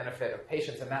serving the benefit of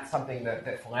patients. And that's something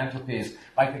that philanthropies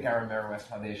like the Gary and Mary West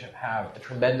Foundation have a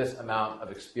tremendous amount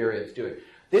of experience doing.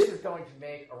 This is going to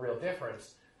make a real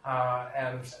difference.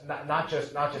 And not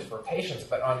just for patients,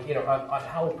 but on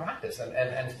how we practice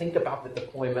and think about the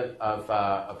deployment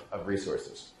of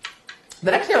resources. The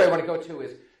next area I want to go to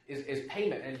is is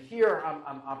payment. And here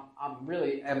I'm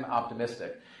really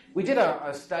optimistic. We did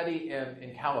a study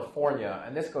in California,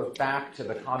 and this goes back to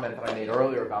the comment that I made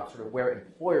earlier about sort of where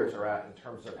employers are at in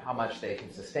terms of how much they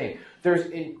can sustain. There's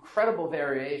incredible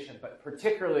variation, but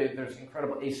particularly there's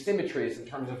incredible asymmetries in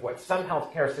terms of what some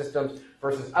healthcare systems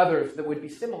versus others that would be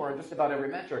similar in just about every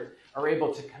metric are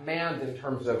able to command in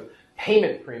terms of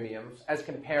payment premiums as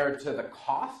compared to the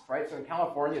cost, right? So in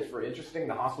California, it's very interesting.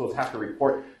 The hospitals have to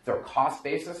report their cost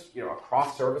basis,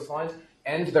 across service lines,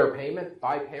 and their payment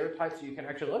by payer type, so you can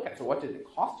actually look at, so what did it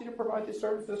cost you to provide these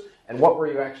services, and what were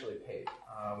you actually paid?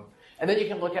 And then you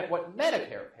can look at what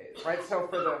Medicare pays, right? So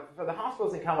for the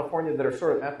hospitals in California that are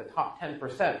sort of at the top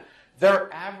 10%,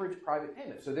 their average private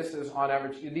payment, so this is on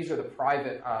average, these are the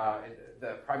private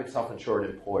self-insured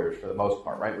employers for the most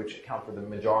part, right, which account for the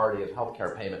majority of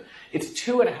healthcare payment. It's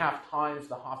 2.5 times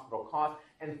the hospital cost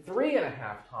and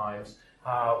 3.5 times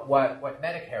what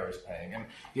Medicare is paying.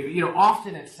 And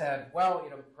often it's said, well,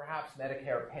 perhaps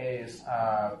Medicare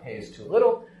pays too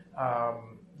little.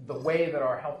 The way that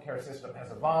our healthcare system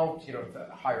has evolved, the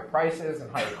higher prices and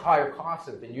higher costs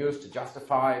have been used to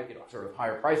justify, sort of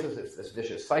higher prices. It's this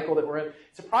vicious cycle that we're in.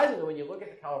 Surprisingly, when you look at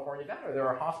the California data, there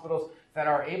are hospitals that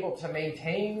are able to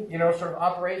maintain, sort of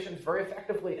operations very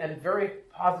effectively and very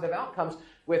positive outcomes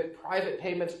with private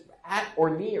payments at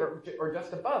or near or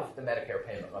just above the Medicare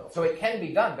payment level. So it can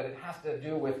be done, but it has to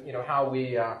do with, how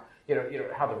we,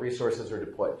 how the resources are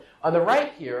deployed. On the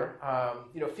right here,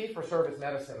 fee-for-service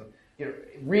medicine,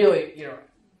 really,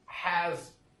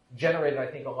 has generated, I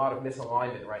think, a lot of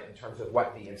misalignment, right, in terms of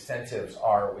what the incentives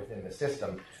are within the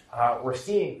system. We're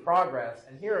seeing progress,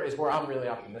 and here is where I'm really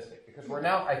optimistic, because we're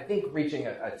now, I think, reaching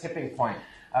a tipping point.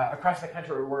 Across the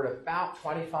country, we're at about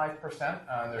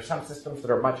 25%. There's some systems that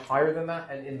are much higher than that,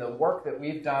 and in the work that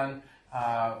we've done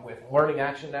with learning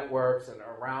action networks and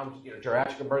around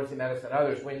geriatric emergency medicine and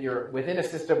others, when you're within a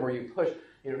system where you push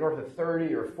north of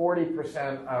 30 or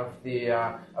 40% of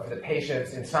the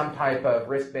patients in some type of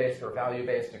risk-based or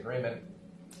value-based agreement,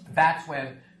 that's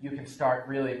when you can start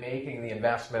really making the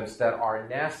investments that are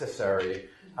necessary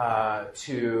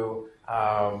to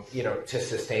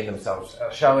sustain themselves.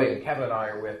 Shelley and Kevin and I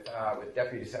are with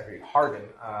Deputy Secretary Hargan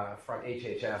from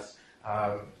HHS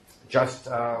just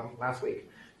last week.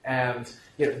 And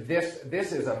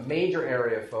this is a major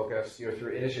area of focus through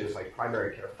initiatives like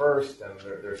Primary Care First, and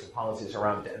there's some policies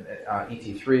around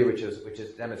ET3, which is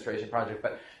a demonstration project.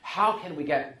 But how can we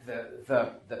get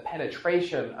the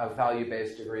penetration of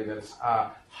value-based agreements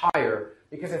higher?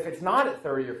 Because if it's not at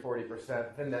 30 or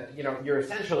 40%, then you're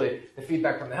essentially, the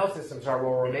feedback from the health systems are,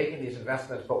 well, we're making these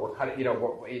investments, but we're cutting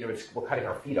we're cutting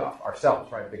our feet off ourselves,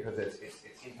 right? Because it's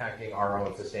impacting our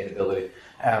own sustainability.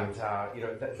 And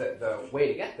the way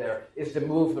to get there is to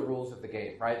move the rules of the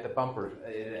game, right? The bumper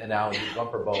analogy,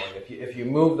 bumper bowling. If you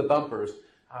move the bumpers,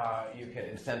 you can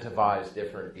incentivize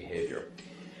different behavior.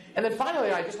 And then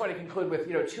finally, I just want to conclude with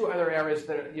two other areas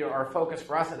that are a focus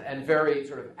for us and very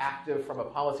sort of active from a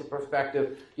policy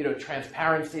perspective.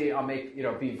 Transparency. I'll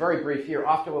be very brief here.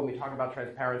 Often when we talk about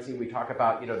transparency, we talk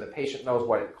about the patient knows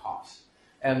what it costs.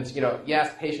 And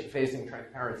yes, patient-facing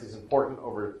transparency is important.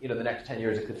 Over the next 10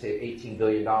 years, it could save $18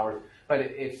 billion. But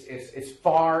it's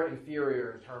far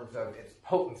inferior in terms of its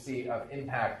potency of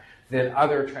impact than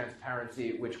other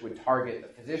transparency, which would target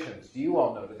the physicians. Do you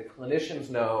all know that the clinicians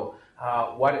know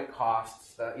what it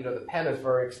costs? The pen is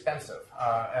very expensive,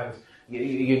 and you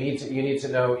need to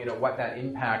know what that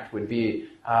impact would be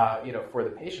for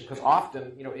the patient, because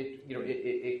often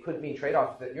it could mean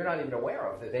trade-offs that you're not even aware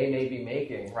of that they may be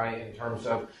making, right? In terms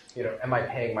of am I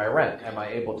paying my rent? Am I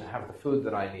able to have the food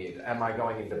that I need? Am I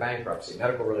going into bankruptcy?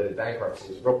 Medical-related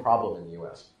bankruptcy is a real problem in the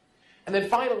U.S. And then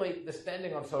finally, the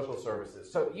spending on social services.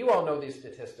 So you all know these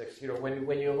statistics.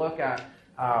 When you look at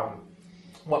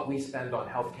what we spend on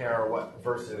healthcare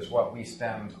versus what we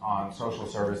spend on social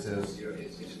services,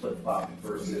 it's flip-flopping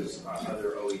versus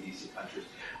other OECD countries.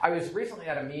 I was recently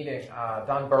at a meeting,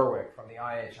 Don Berwick from the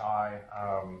IHI,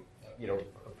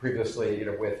 previously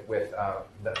with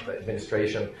the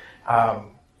administration,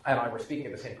 and I were speaking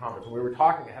at the same conference. We were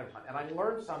talking ahead of time, and I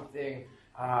learned something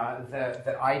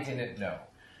that I didn't know.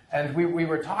 And we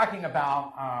were talking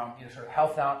about sort of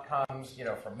health outcomes,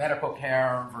 from medical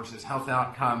care versus health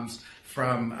outcomes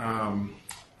from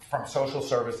social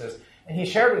services. And he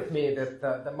shared with me that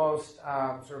the most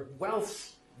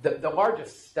the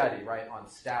largest study, right, on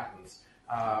statins,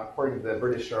 according to the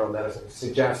British Journal of Medicine,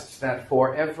 suggests that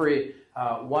for every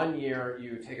 1 year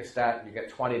you take a statin, you get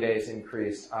 20 days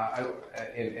increase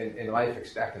in life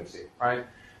expectancy, right?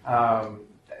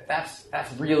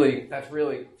 That's really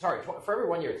for every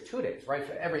 1 year it's 2 days, right?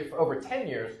 For over 10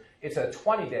 years it's a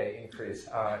 20-day increase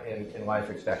in life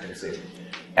expectancy.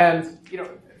 And,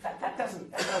 that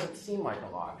doesn't seem like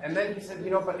a lot. And then he said,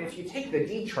 but if you take the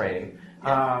D train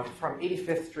from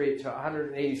 85th Street to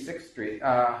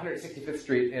 165th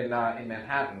Street in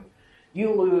Manhattan,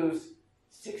 you lose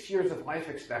 6 years of life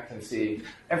expectancy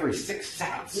every 6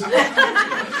 seconds.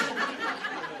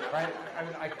 Right? I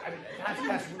mean,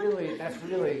 that's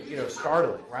really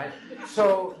startling, right?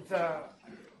 So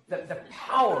the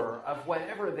power of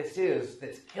whatever this is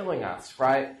that's killing us,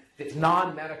 right? That's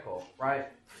non-medical, right?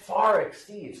 Far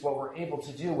exceeds what we're able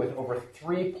to do with over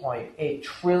 $3.8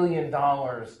 trillion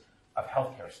of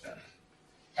healthcare spend.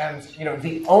 And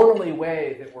the only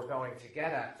way that we're going to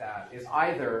get at that is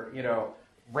either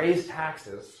raise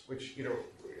taxes, which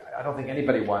I don't think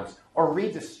anybody wants, or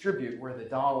redistribute where the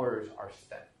dollars are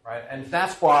spent, right? And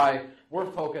that's why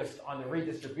we're focused on the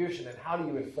redistribution and how do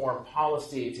you inform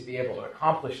policy to be able to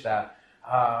accomplish that,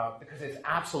 because it's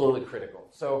absolutely critical.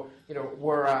 So,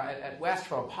 we're at West,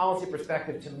 from a policy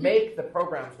perspective, to make the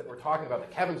programs that we're talking about,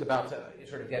 that Kevin's about to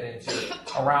sort of get into,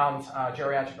 around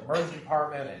geriatric emergency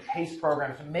department and PACE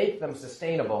programs, to make them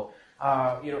sustainable.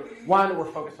 One,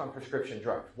 we're focused on prescription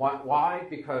drugs. Why?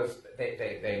 Because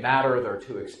they matter, they're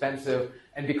too expensive,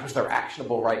 and because they're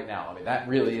actionable right now. I mean, that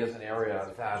really is an area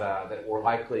that we're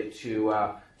likely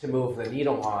to move the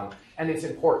needle on, and it's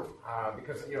important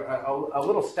because a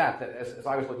little stat that, as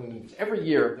I was looking, every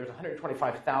year there's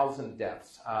 125,000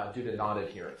 deaths due to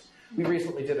non-adherence. We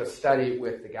recently did a study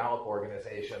with the Gallup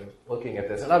organization looking at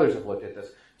this, and others have looked at this.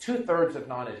 2/3 of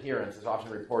non-adherence is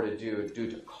often reported due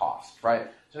to cost, right?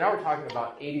 So now we're talking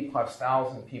about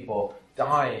 80,000+ people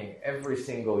dying every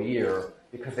single year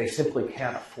because they simply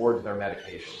can't afford their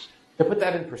medication. To put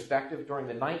that in perspective, during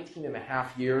the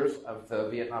 19.5 years of the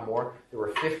Vietnam War, there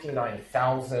were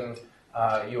 59,000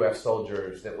 U.S.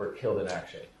 soldiers that were killed in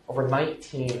action. Over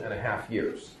 19.5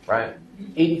 years, right?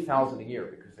 80,000 a year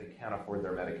because they can't afford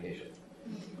their medication.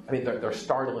 I mean, they're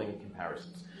startling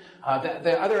comparisons.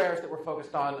 The other areas that we're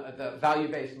focused on, the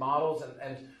value-based models,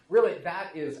 and really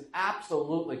that is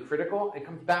absolutely critical. It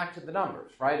comes back to the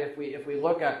numbers, right? If we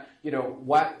look at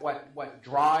what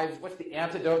drives, what's the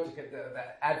antidote to the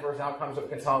adverse outcomes of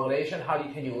consolidation? How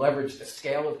can you leverage the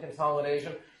scale of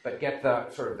consolidation, but get the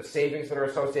sort of the savings that are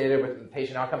associated with the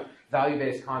patient outcome?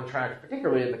 Value-based contracts,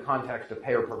 particularly in the context of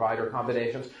payer-provider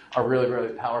combinations, are really,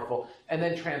 really powerful. And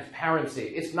then transparency.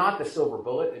 It's not the silver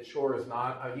bullet. It sure is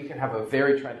not. You can have a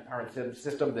very transparent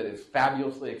system that is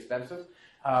fabulously expensive.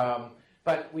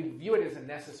 But we view it as a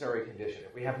necessary condition.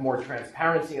 If we have more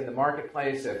transparency in the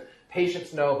marketplace, if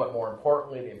patients know, but more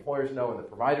importantly, the employers know and the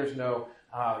providers know,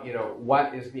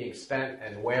 what is being spent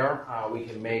and where, we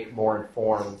can make more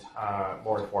informed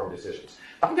decisions.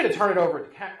 I'm going to turn it over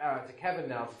to Kevin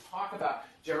now to talk about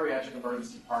geriatric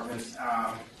emergency departments.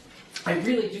 I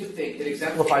really do think it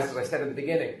exemplifies, as I said at the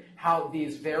beginning, how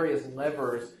these various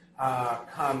levers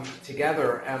come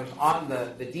together. And on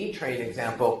the D train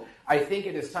example, I think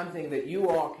it is something that you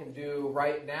all can do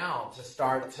right now to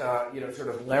start to, sort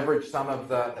of leverage some of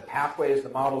the pathways, the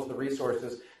models, the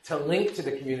resources to link to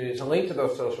the community, to link to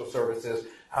those social services,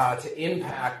 to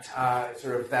impact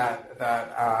sort of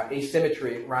that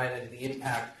asymmetry, right, and the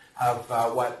impact of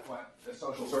what the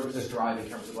social services drive in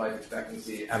terms of life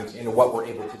expectancy, and what we're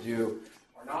able to do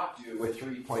or not do with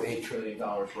 $3.8 trillion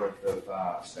worth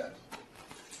of spend.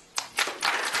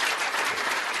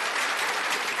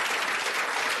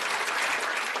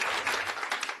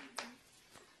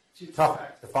 Tough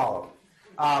act to follow.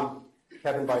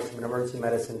 Kevin Biese, I'm an emergency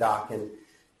medicine doc, and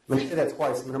let me say that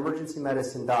twice. I'm an emergency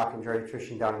medicine doc and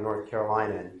geriatrician down in North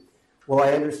Carolina. And while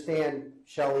I understand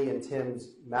Shelley and Tim's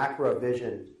macro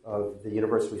vision of the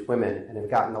university's women and have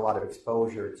gotten a lot of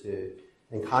exposure to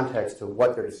and context to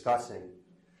what they're discussing,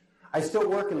 I still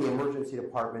work in the emergency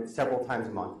department several times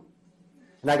a month.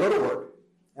 And I go to work,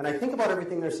 and I think about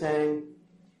everything they're saying,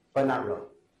 but not really.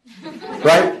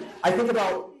 Right?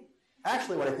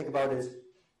 Actually, what I think about is,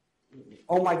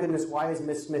 oh my goodness, why is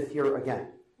Miss Smith here again?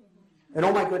 And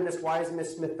oh my goodness, why has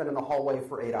Miss Smith been in the hallway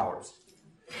for 8 hours?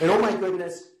 And oh my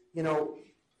goodness,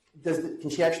 can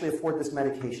she actually afford this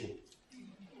medication?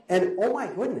 And oh my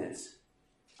goodness,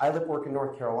 I work in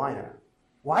North Carolina.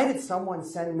 Why did someone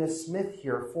send Miss Smith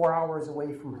here 4 hours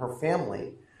away from her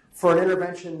family for an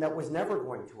intervention that was never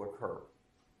going to occur?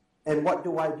 And what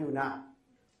do I do now?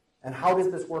 And how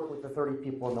does this work with the 30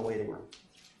 people in the waiting room?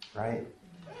 Right?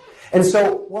 And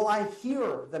so, while I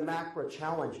hear the macro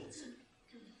challenges,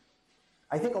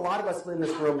 I think a lot of us in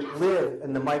this room live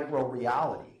in the micro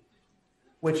reality,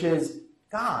 which is,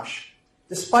 gosh,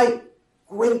 despite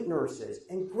great nurses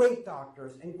and great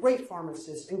doctors and great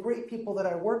pharmacists and great people that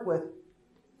I work with,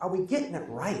 are we getting it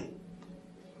right?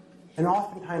 And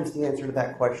oftentimes the answer to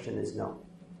that question is no.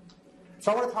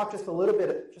 So I want to talk just a little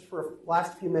bit, just for the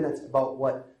last few minutes, about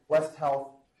what West Health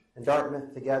and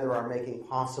Dartmouth together are making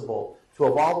possible to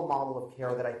evolve a model of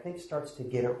care that I think starts to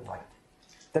get it right.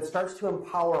 That starts to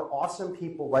empower awesome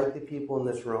people like the people in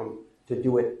this room to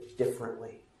do it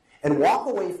differently. And walk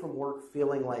away from work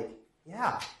feeling like,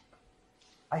 yeah,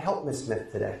 I helped Miss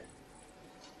Smith today.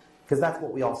 Because that's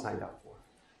what we all signed up for.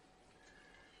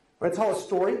 I'm going to tell a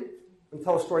story. I'm going to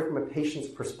tell a story from a patient's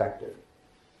perspective.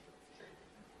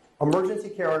 Emergency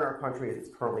care in our country as it's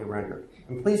currently rendered.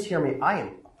 And please hear me, I am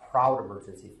a proud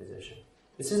emergency physician.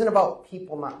 This isn't about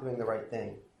people not doing the right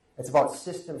thing. It's about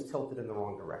systems tilted in the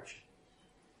wrong direction.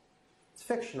 It's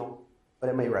fictional, but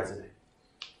it may resonate.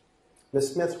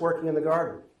 Miss Smith's working in the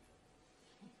garden.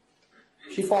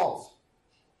 She falls.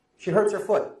 She hurts her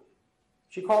foot.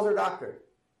 She calls her doctor.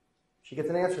 She gets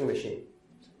an answering machine.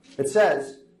 It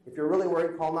says, if you're really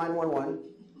worried, call 911.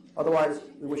 Otherwise,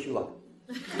 we wish you luck.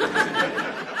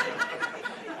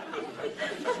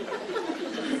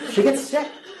 She gets sick.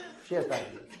 She has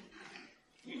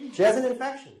diabetes. She has an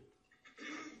infection.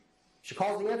 She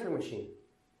calls the answering machine.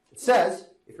 It says,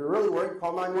 if you're really worried,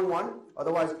 call 911.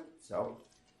 Otherwise, so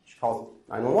she calls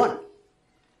 911.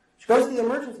 She goes to the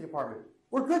emergency department.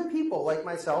 We're good people like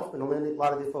myself, and a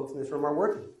lot of the folks in this room are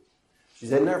working.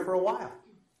 She's in there for a while.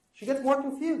 She gets more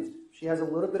confused. She has a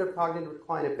little bit of cognitive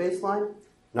decline at baseline.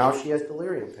 Now she has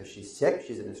delirium because she's sick.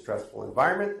 She's in a stressful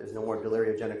environment. There's no more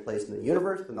deliriogenic place in the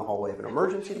universe than the hallway of an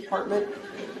emergency department.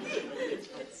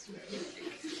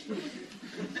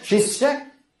 She's sick.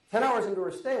 10 hours into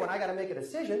her stay, when I got to make a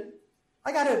decision,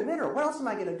 I got to admit her. What else am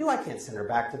I going to do? I can't send her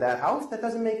back to that house. That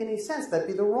doesn't make any sense. That'd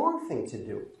be the wrong thing to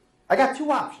do. I got two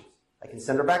options. I can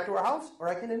send her back to her house, or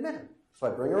I can admit her. So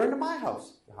I bring her into my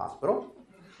house, the hospital,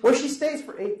 where she stays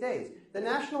for 8 days. The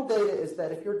national data is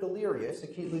that if you're delirious,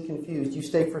 acutely confused, you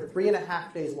stay for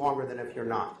 3.5 days longer than if you're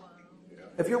not.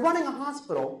 If you're running a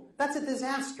hospital, that's a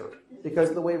disaster because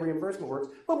of the way reimbursement works.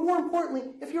 But more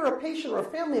importantly, if you're a patient or a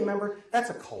family member, that's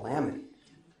a calamity.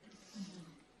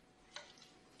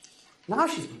 Now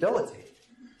she's debilitated.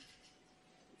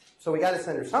 So we got to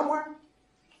send her somewhere.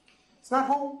 It's not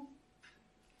home.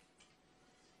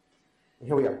 And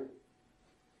here we are.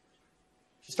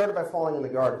 She started by falling in the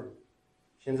garden.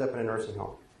 She ends up in a nursing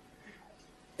home.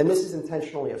 And this is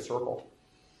intentionally a circle.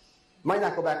 Might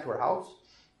not go back to her house,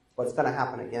 but it's going to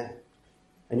happen again.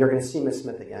 And you're going to see Miss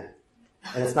Smith again.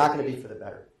 And it's not going to be for the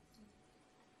better.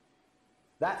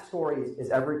 That story is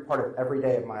every part of every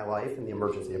day of my life in the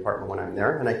emergency department when I'm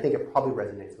there, and I think it probably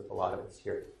resonates with a lot of us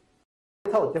here.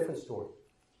 I'll tell a different story.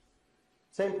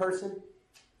 Same person,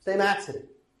 same accident.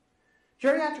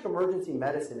 Geriatric emergency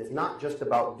medicine is not just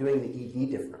about doing the ED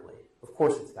differently. Of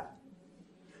course it's that.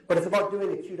 But it's about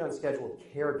doing acute unscheduled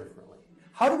care differently.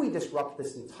 How do we disrupt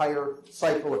this entire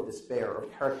cycle of despair,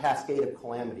 or cascade of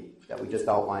calamity that we just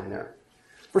outlined there?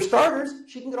 For starters,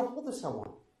 she can get a hold of someone.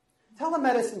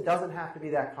 Telemedicine doesn't have to be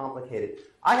that complicated.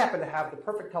 I happen to have the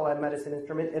perfect telemedicine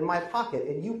instrument in my pocket,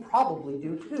 and you probably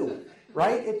do too,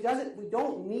 right? We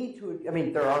don't need to,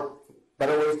 there are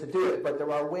better ways to do it, but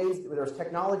there's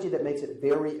technology that makes it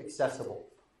very accessible.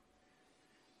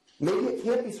 Maybe it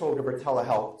can't be sold over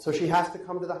telehealth, so she has to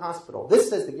come to the hospital. This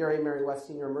says the Gary and Mary West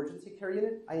Senior Emergency Care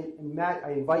Unit. I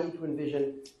invite you to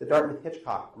envision the Dartmouth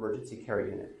Hitchcock Emergency Care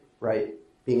Unit, right?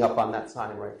 Being up on that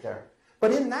sign right there.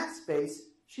 But in that space,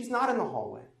 she's not in the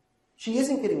hallway. She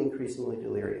isn't getting increasingly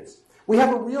delirious. We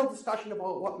have a real discussion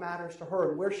about what matters to her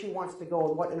and where she wants to go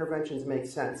and what interventions make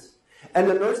sense. And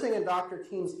the nursing and doctor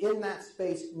teams in that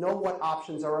space know what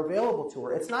options are available to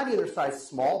her. It's not either size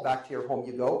small, back to your home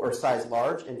you go, or size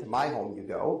large, into my home you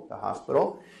go, the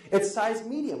hospital. It's size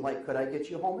medium, like could I get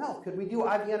you home health? Could we do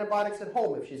IV antibiotics at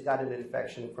home if she's got an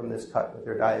infection from this cut with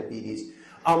her diabetes?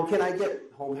 Can I get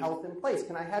home health in place?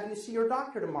 Can I have you see your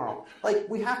doctor tomorrow?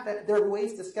 There are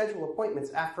ways to schedule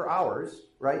appointments after hours,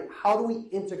 right? How do we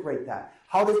integrate that?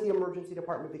 How does the emergency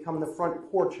department become the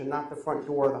front porch and not the front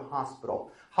door of the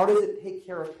hospital? How does it take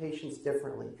care of patients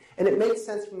differently? And it makes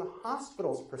sense from the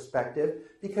hospital's perspective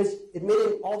because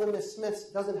admitting all the Miss Smiths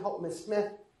doesn't help Miss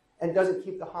Smith and doesn't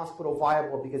keep the hospital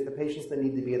viable because the patients that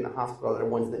need to be in the hospital are the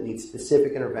ones that need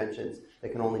specific interventions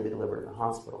that can only be delivered in the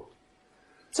hospital.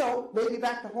 So maybe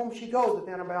back to home she goes with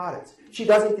antibiotics. She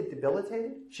doesn't get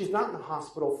debilitated. She's not in the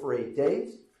hospital for 8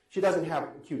 days. She doesn't have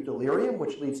acute delirium,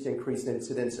 which leads to increased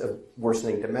incidence of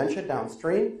worsening dementia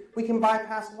downstream. We can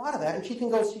bypass a lot of that, and she can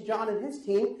go see John and his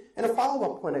team in a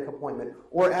follow-up clinic appointment,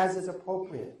 or as is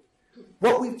appropriate.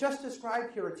 What we've just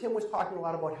described here, Tim was talking a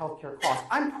lot about healthcare costs.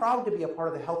 I'm proud to be a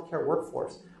part of the healthcare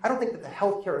workforce. I don't think that the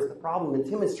healthcare is the problem, and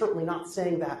Tim is certainly not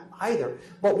saying that either.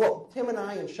 But what Tim and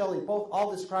I and Shelley both all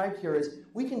described here is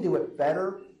we can do it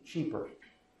better, cheaper,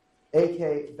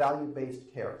 aka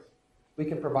value-based care. We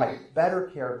can provide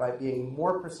better care by being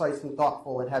more precise and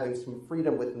thoughtful and having some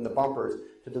freedom within the bumpers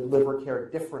to deliver care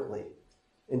differently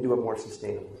and do it more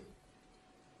sustainably.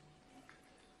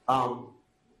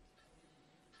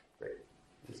 Great.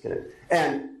 Just gonna,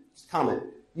 and just comment,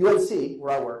 UNC,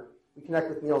 where I work, we connect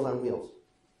with Meals on Wheels.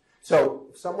 So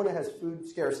if someone has food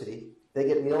scarcity, they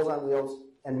get Meals on Wheels,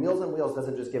 and Meals on Wheels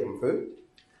doesn't just give them food.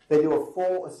 They do a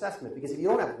full assessment, because if you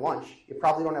don't have lunch, you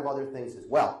probably don't have other things as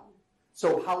well.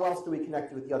 So how else do we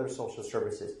connect with the other social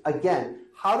services? Again,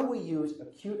 how do we use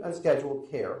acute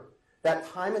unscheduled care, that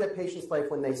time in a patient's life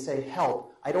when they say,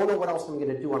 help, I don't know what else I'm going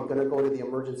to do, I'm going to go to the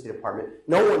emergency department.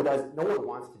 No one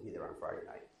wants to be there on Friday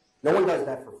night. No one does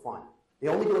that for fun. They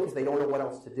only do it because they don't know what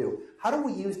else to do. How do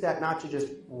we use that not to just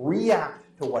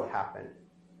react to what happened,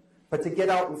 but to get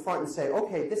out in front and say,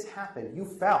 okay, this happened, you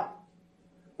fell.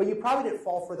 But you probably didn't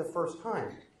fall for the first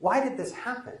time. Why did this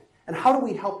happen? And how do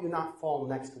we help you not fall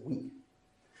next week?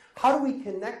 How do we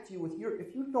connect you with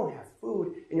if you don't have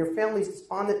food and your family's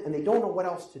despondent and they don't know what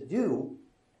else to do,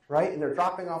 right, and they're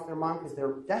dropping off their mom because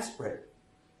they're desperate,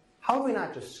 how do we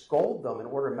not just scold them and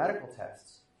order medical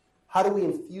tests? How do we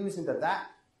infuse into that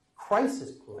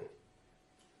crisis point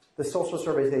the social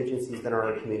service agencies that are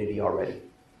in our community already?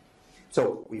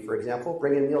 So we, for example,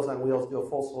 bring in Meals on Wheels, do a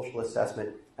full social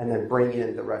assessment, and then bring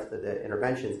in the rest of the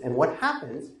interventions. And what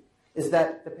happens is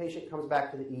that the patient comes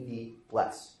back to the ED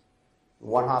less.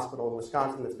 One hospital in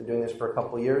Wisconsin that's been doing this for a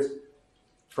couple of years,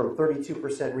 from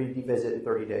 32% revisit in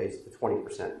 30 days to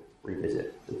 20%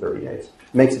 revisit in 30 days.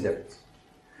 Makes a difference.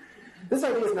 This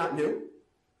idea is not new.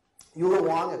 Eula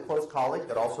Wong, a close colleague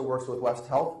that also works with West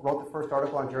Health, wrote the first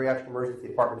article on geriatric emergency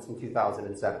departments in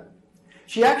 2007.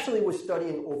 She actually was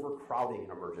studying overcrowding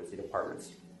in emergency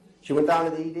departments. She went down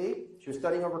to the ED, she was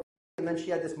studying overcrowding, and then she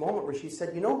had this moment where she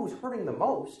said, you know who's hurting the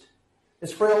most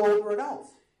is frail older adults.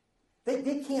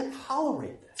 They can't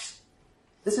tolerate this.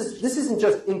 This isn't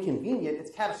just inconvenient,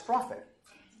 it's catastrophic.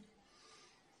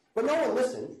 But no one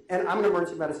listened, and I'm an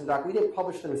emergency medicine doc. We didn't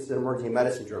publish this in an emergency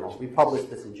medicine journal. We published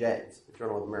this in JAGS, the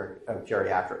Journal of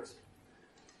Geriatrics.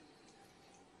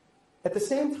 At the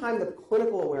same time that the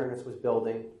clinical awareness was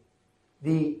building,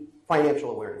 the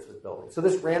financial awareness was building. So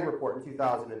this RAND report in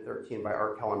 2013 by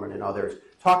Art Kellerman and others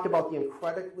talked about the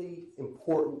incredibly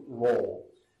important role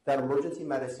that emergency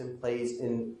medicine plays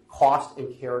in cost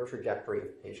and care trajectory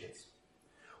of patients.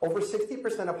 Over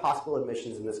 60% of hospital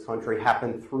admissions in this country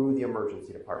happen through the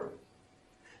emergency department.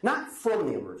 Not from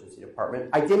the emergency department.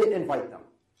 I didn't invite them,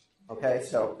 okay?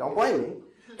 So don't blame me.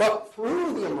 But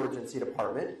through the emergency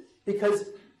department, because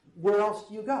where else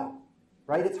do you go,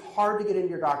 right? It's hard to get into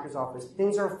your doctor's office.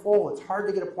 Things are full. It's hard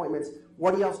to get appointments.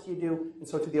 What else do you do? And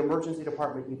so to the emergency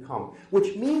department you come,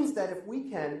 which means that if we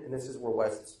can, and this is where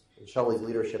West's and Shelley's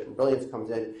leadership and brilliance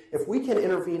comes in, if we can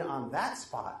intervene on that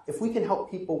spot, if we can help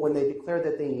people when they declare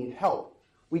that they need help,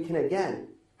 we can, again,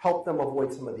 help them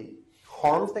avoid some of the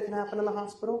harms that can happen in the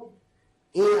hospital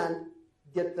and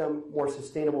get them more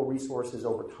sustainable resources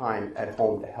over time at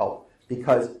home to help,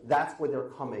 because that's where they're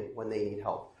coming when they need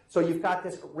help. So you've got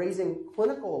this raising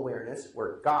clinical awareness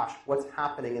where, gosh, what's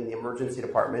happening in the emergency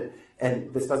department,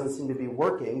 and this doesn't seem to be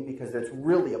working because it's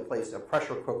really a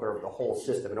pressure cooker of the whole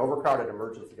system. An overcrowded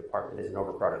emergency department is an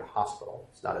overcrowded hospital.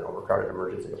 It's not an overcrowded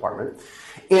emergency department.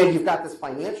 And you've got this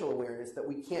financial awareness that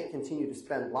we can't continue to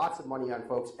spend lots of money on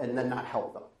folks and then not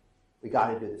help them. We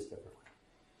got to do this differently.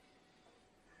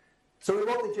 So we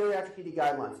wrote the Geriatric ED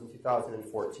Guidelines in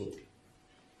 2014,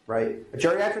 right? A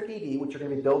geriatric ED, which you're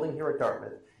going to be building here at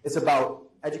Dartmouth, it's about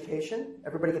education.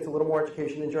 Everybody gets a little more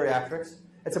education in geriatrics.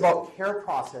 It's about care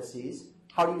processes.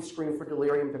 How do you screen for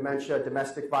delirium, dementia,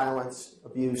 domestic violence,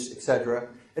 abuse, etc.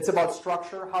 It's about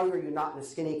structure. How are you not in a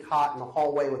skinny cot in the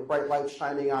hallway with bright lights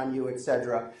shining on you,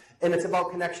 etc. And it's about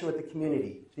connection with the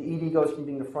community. The ED goes from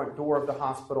being the front door of the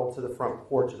hospital to the front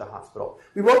porch of the hospital.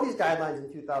 We wrote these guidelines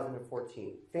in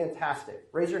 2014. Fantastic.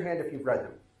 Raise your hand if you've read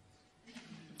them.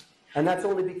 And that's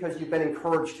only because you've been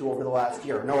encouraged to over the last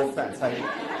year. No offense. I don't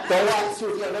want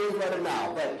to, I know you've read them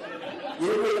now, but you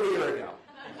didn't read them a year ago.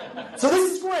 So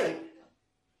this is great,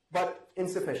 but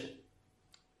insufficient,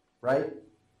 right?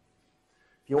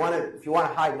 If you want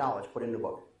to hide knowledge, put it in the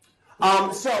book.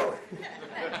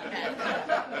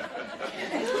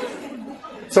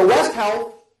 So West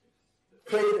Health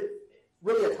created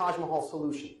really a Taj Mahal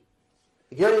solution.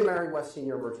 The Gary and Mary West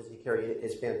Senior Emergency Care Unit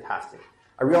is fantastic.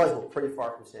 I realize we're pretty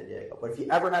far from San Diego, but if you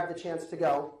ever have the chance to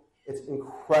go, It's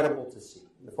incredible to see.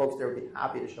 The folks there would be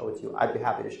happy to show it to you. I'd be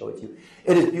happy to show it to you.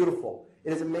 It is beautiful.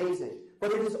 It is amazing.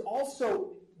 But it is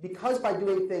also, because by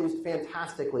doing things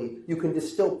fantastically, you can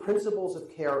distill principles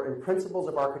of care and principles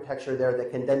of architecture there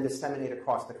that can then disseminate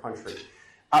across the country.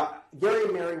 Gary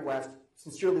and Mary West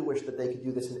sincerely wish that they could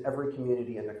do this in every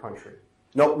community in the country.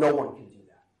 No one can do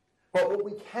that. But what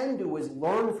we can do is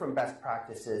learn from best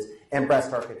practices and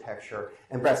best architecture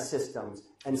and best systems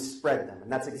and spread them.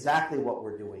 And that's exactly what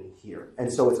we're doing here.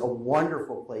 And so it's a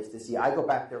wonderful place to see. I go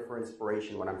back there for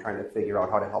inspiration when I'm trying to figure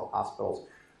out how to help hospitals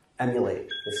emulate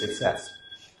the success.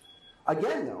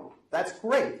 Again, though, that's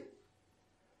great.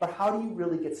 But how do you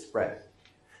really get spread?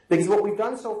 Because what we've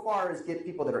done so far is get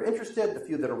people that are interested, the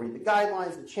few that will read the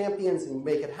guidelines, the champions, and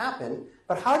make it happen.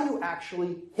 But how do you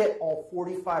actually hit all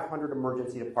 4,500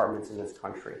 emergency departments in this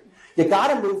country? You got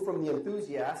to move from the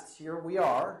enthusiasts, here we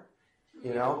are,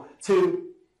 to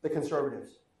the conservatives.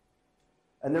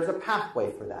 And there's a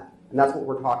pathway for that. And that's what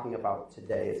we're talking about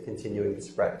today, is continuing to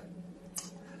spread.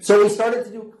 So we started to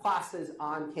do classes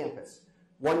on campus.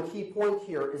 One key point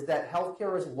here is that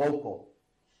healthcare is local.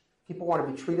 People want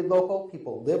to be treated local,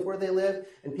 people live where they live,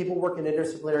 and people work in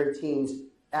interdisciplinary teams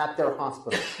at their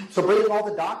hospital. So bringing all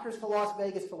the doctors to Las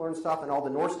Vegas to learn stuff and all the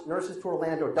nurses to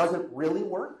Orlando doesn't really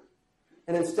work.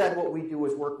 And instead what we do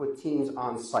is work with teams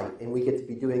on site, and we get to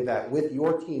be doing that with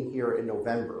your team here in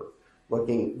November,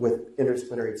 working with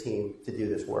interdisciplinary team to do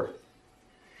this work.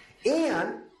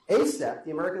 And ACEP,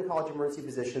 the American College of Emergency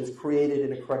Physicians,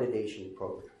 created an accreditation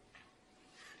program.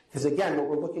 Because again, what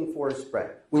we're looking for is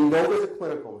spread. We know there's a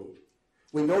clinical need.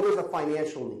 We know there's a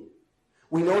financial need.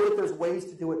 We know that there's ways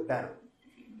to do it better.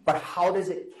 But how does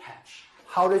it catch?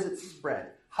 How does it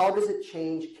spread? How does it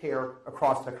change care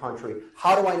across the country?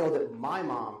 How do I know that my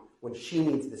mom, when she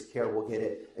needs this care, will get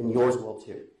it, and yours will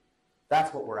too?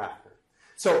 That's what we're after.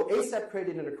 So ACEP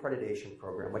created an accreditation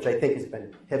program, which I think has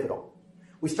been pivotal.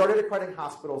 We started accrediting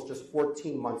hospitals just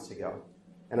 14 months ago.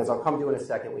 And as I'll come to in a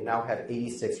second, we now have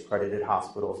 86 accredited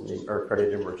hospitals or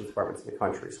accredited emergency departments in the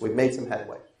country. So we've made some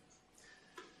headway.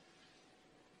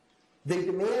 They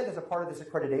demand, as a part of this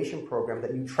accreditation program,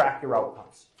 that you track your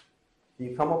outcomes.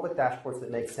 You come up with dashboards that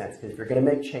make sense, because if you're going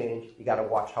to make change, you got to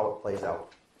watch how it plays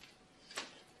out.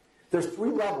 There's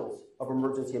 3 levels of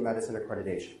emergency medicine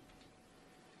accreditation.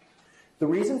 The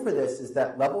reason for this is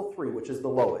that level 3, which is the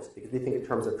lowest, because we think in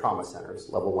terms of trauma centers,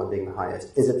 level 1 being the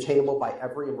highest, is obtainable by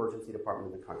every emergency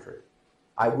department in the country.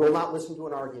 I will not listen to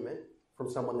an argument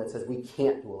from someone that says we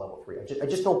can't do a level 3. I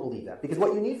just don't believe that. Because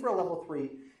what you need for a level 3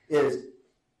 is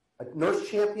a nurse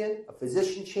champion, a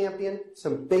physician champion,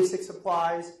 some basic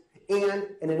supplies, and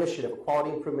an initiative, a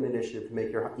quality improvement initiative to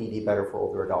make your ED better for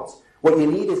older adults. What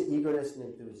you need is eagerness and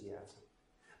enthusiasm.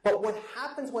 But what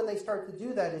happens when they start to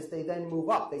do that is they then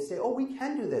move up. They say, oh, we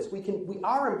can do this. We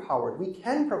are empowered. We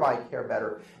can provide care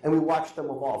better. And we watch them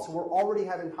evolve. So we're already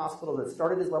having hospitals that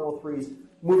started as level 3s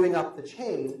moving up the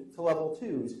chain to level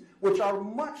 2s, which are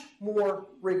much more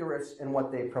rigorous in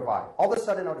what they provide. All of a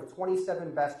sudden, out of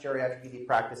 27 best geriatric ED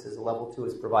practices, a level 2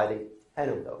 is providing 10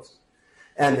 of those.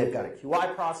 And they've got a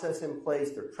QI process in place.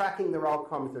 They're tracking their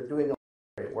outcomes. They're doing a lot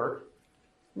of great work.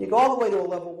 And you go all the way to a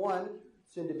level 1,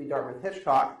 soon to be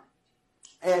Dartmouth-Hitchcock,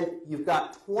 and you've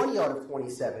got 20 out of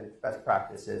 27 best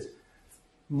practices,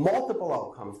 multiple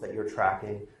outcomes that you're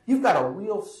tracking. You've got a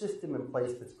real system in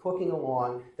place that's cooking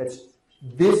along, that's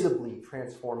visibly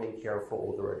transforming care for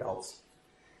older adults.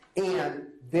 And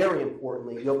very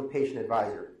importantly, you have a patient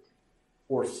advisor,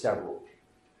 or several.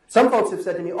 Some folks have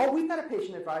said to me, oh, we've got a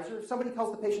patient advisor. Somebody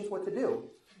tells the patients what to do.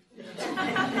 No,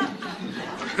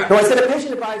 I said a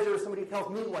patient advisor is somebody who tells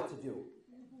me what to do.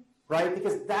 Right?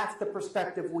 Because that's the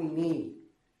perspective we need.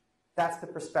 That's the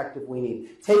perspective we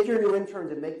need. Take your new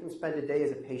interns and make them spend a day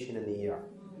as a patient in the ER.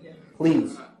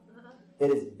 Please.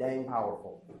 It is dang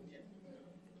powerful.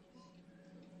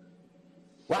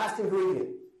 Last ingredient.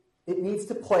 It needs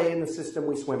to play in the system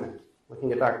we swim in.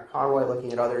 Looking at Dr. Conroy,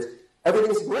 looking at others.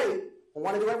 Everything's great. We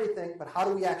want to do everything, but how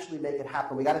do we actually make it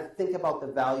happen? We got to think about the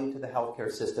value to the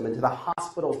healthcare system and to the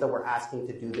hospitals that we're asking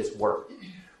to do this work.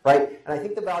 Right? And I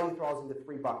think the value falls into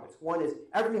 3 buckets. One is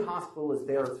every hospital is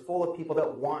there. It's full of people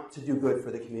that want to do good for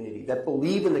the community, that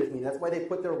believe in the community. That's why they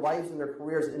put their lives and their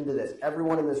careers into this.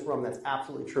 Everyone in this room, that's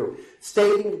absolutely true.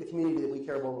 Stating to the community that we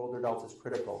care about older adults is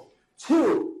critical.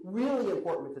 2, really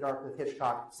important with the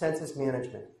Dartmouth-Hitchcock, census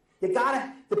management.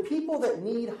 The people that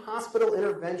need hospital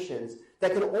interventions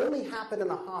that can only happen in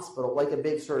the hospital, like a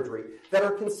big surgery, that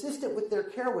are consistent with their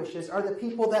care wishes are the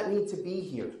people that need to be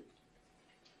here.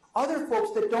 Other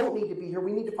folks that don't need to be here,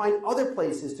 we need to find other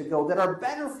places to go that are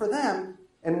better for them,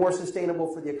 and more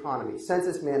sustainable for the economy,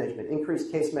 census management,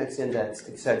 increased case mix index,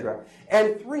 etc.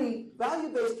 And 3,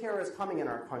 value-based care is coming in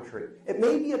our country. It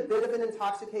may be a bit of an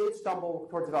intoxicated stumble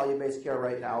towards value-based care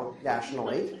right now,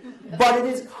 nationally, but it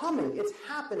is coming. It's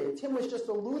happening. Tim was just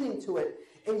alluding to it,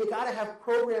 and you got to have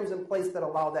programs in place that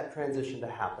allow that transition to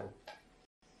happen.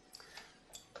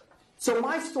 So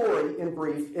my story, in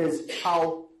brief, is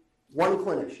how one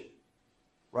clinician,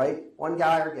 right? One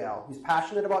guy or gal who's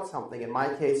passionate about something, in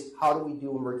my case, how do we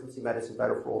do emergency medicine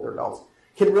better for older adults,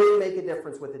 can really make a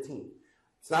difference with the team.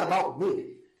 It's not about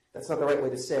me. That's not the right way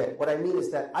to say it. What I mean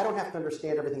is that I don't have to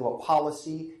understand everything about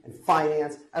policy and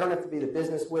finance. I don't have to be the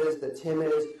business whiz that Tim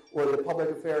is or the public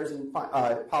affairs and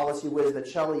policy whiz that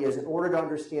Shelley is in order to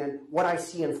understand what I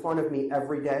see in front of me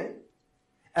every day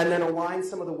and then align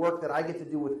some of the work that I get to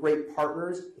do with great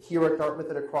partners here at Dartmouth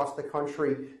and across the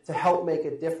country to help make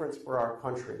a difference for our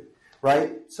country,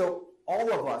 right? So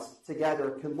all of us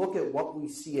together can look at what we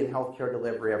see in healthcare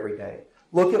delivery every day,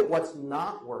 look at what's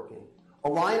not working,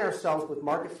 align ourselves with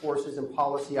market forces and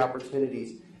policy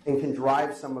opportunities, and can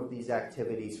drive some of these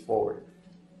activities forward.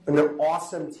 An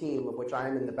awesome team, of which I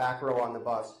am in the back row on the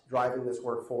bus, driving this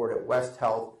work forward at West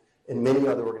Health and many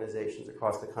other organizations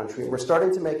across the country. And we're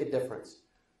starting to make a difference.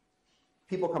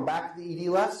 People come back to the ED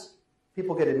less.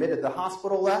 People get admitted to the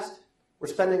hospital less. We're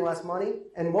spending less money.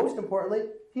 And most importantly,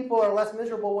 people are less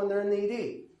miserable when they're in the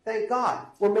ED. Thank God.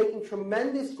 We're making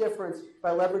tremendous difference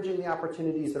by leveraging the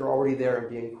opportunities that are already there and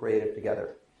being creative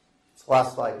together. This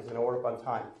last slide is going to work on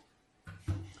time.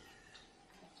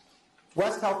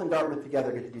 West Health and Dartmouth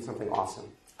together get to do something awesome.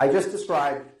 I just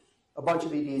described a bunch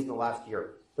of EDs in the last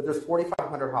year, but there's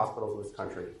 4,500 hospitals in this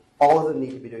country. All of them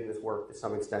need to be doing this work to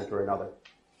some extent or another.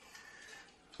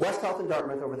 West Health and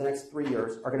Dartmouth over the next 3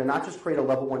 years are going to not just create a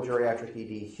level 1 geriatric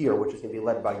ED here, which is going to be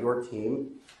led by your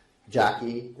team,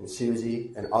 Jackie and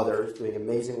Susie and others doing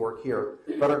amazing work here,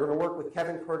 but are going to work with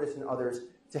Kevin Curtis and others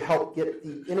to help get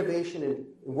the innovation and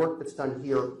work that's done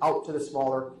here out to the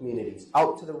smaller communities,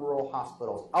 out to the rural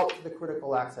hospitals, out to the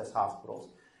critical access hospitals.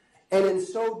 And in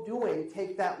so doing,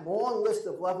 take that long list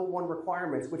of level 1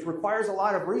 requirements, which requires a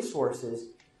lot of resources,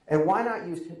 and why not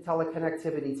use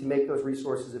teleconnectivity to make those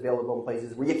resources available in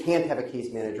places where you can't have a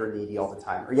case manager in the ED all the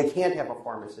time, or you can't have a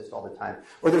pharmacist all the time,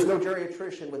 or there's no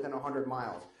geriatrician within 100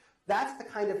 miles. That's the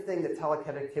kind of thing that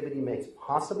teleconnectivity makes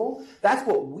possible. That's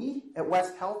what we at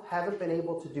West Health haven't been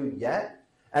able to do yet,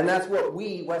 and that's what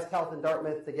we, West Health and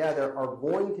Dartmouth together, are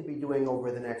going to be doing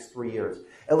over the next 3 years.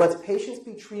 It lets patients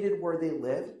be treated where they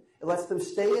live. It lets them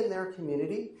stay in their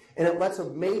community, and it lets a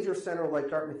major center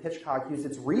like Dartmouth-Hitchcock use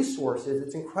its resources,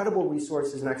 its incredible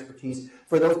resources and expertise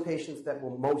for those patients that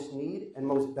will most need and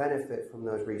most benefit from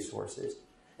those resources.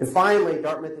 And finally,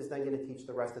 Dartmouth is then going to teach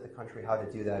the rest of the country how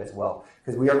to do that as well,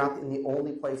 because we are not in the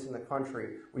only place in the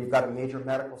country where you've got a major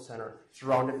medical center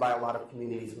surrounded by a lot of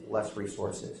communities with less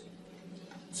resources.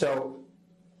 So,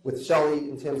 with Shelley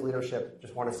and Tim's leadership,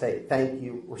 just want to say thank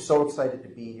you. We're so excited to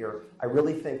be here. I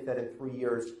really think that in 3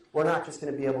 years, we're not just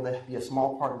going to be able to be a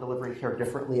small part in delivering care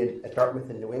differently at Dartmouth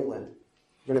and New England.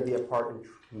 We're going to be a part in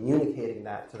communicating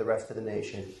that to the rest of the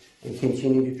nation and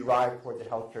continue to drive towards a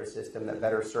healthcare system that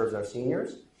better serves our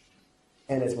seniors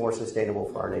and is more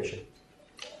sustainable for our nation.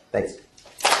 Thanks.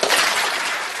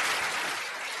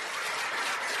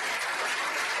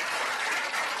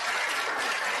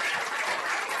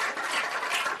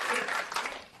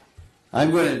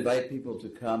 I'm going to invite people to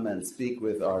come and speak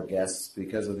with our guests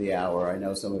because of the hour. I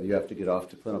know some of you have to get off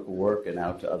to clinical work and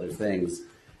out to other things.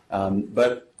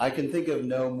 But I can think of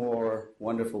no more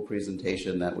wonderful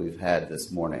presentation that we've had this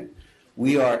morning.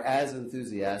 We are as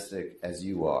enthusiastic as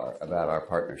you are about our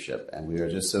partnership, and we are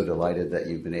just so delighted that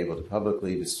you've been able to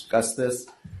publicly discuss this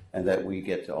and that we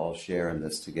get to all share in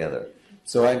this together.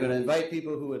 So I'm going to invite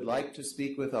people who would like to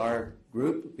speak with our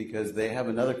group because they have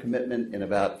another commitment in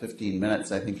about 15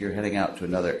 minutes. I think you're heading out to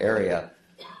another area.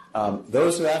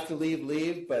 Those who have to leave,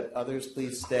 leave, but others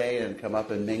please stay and come up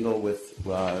and mingle with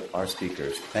our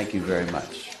speakers. Thank you very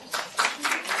much.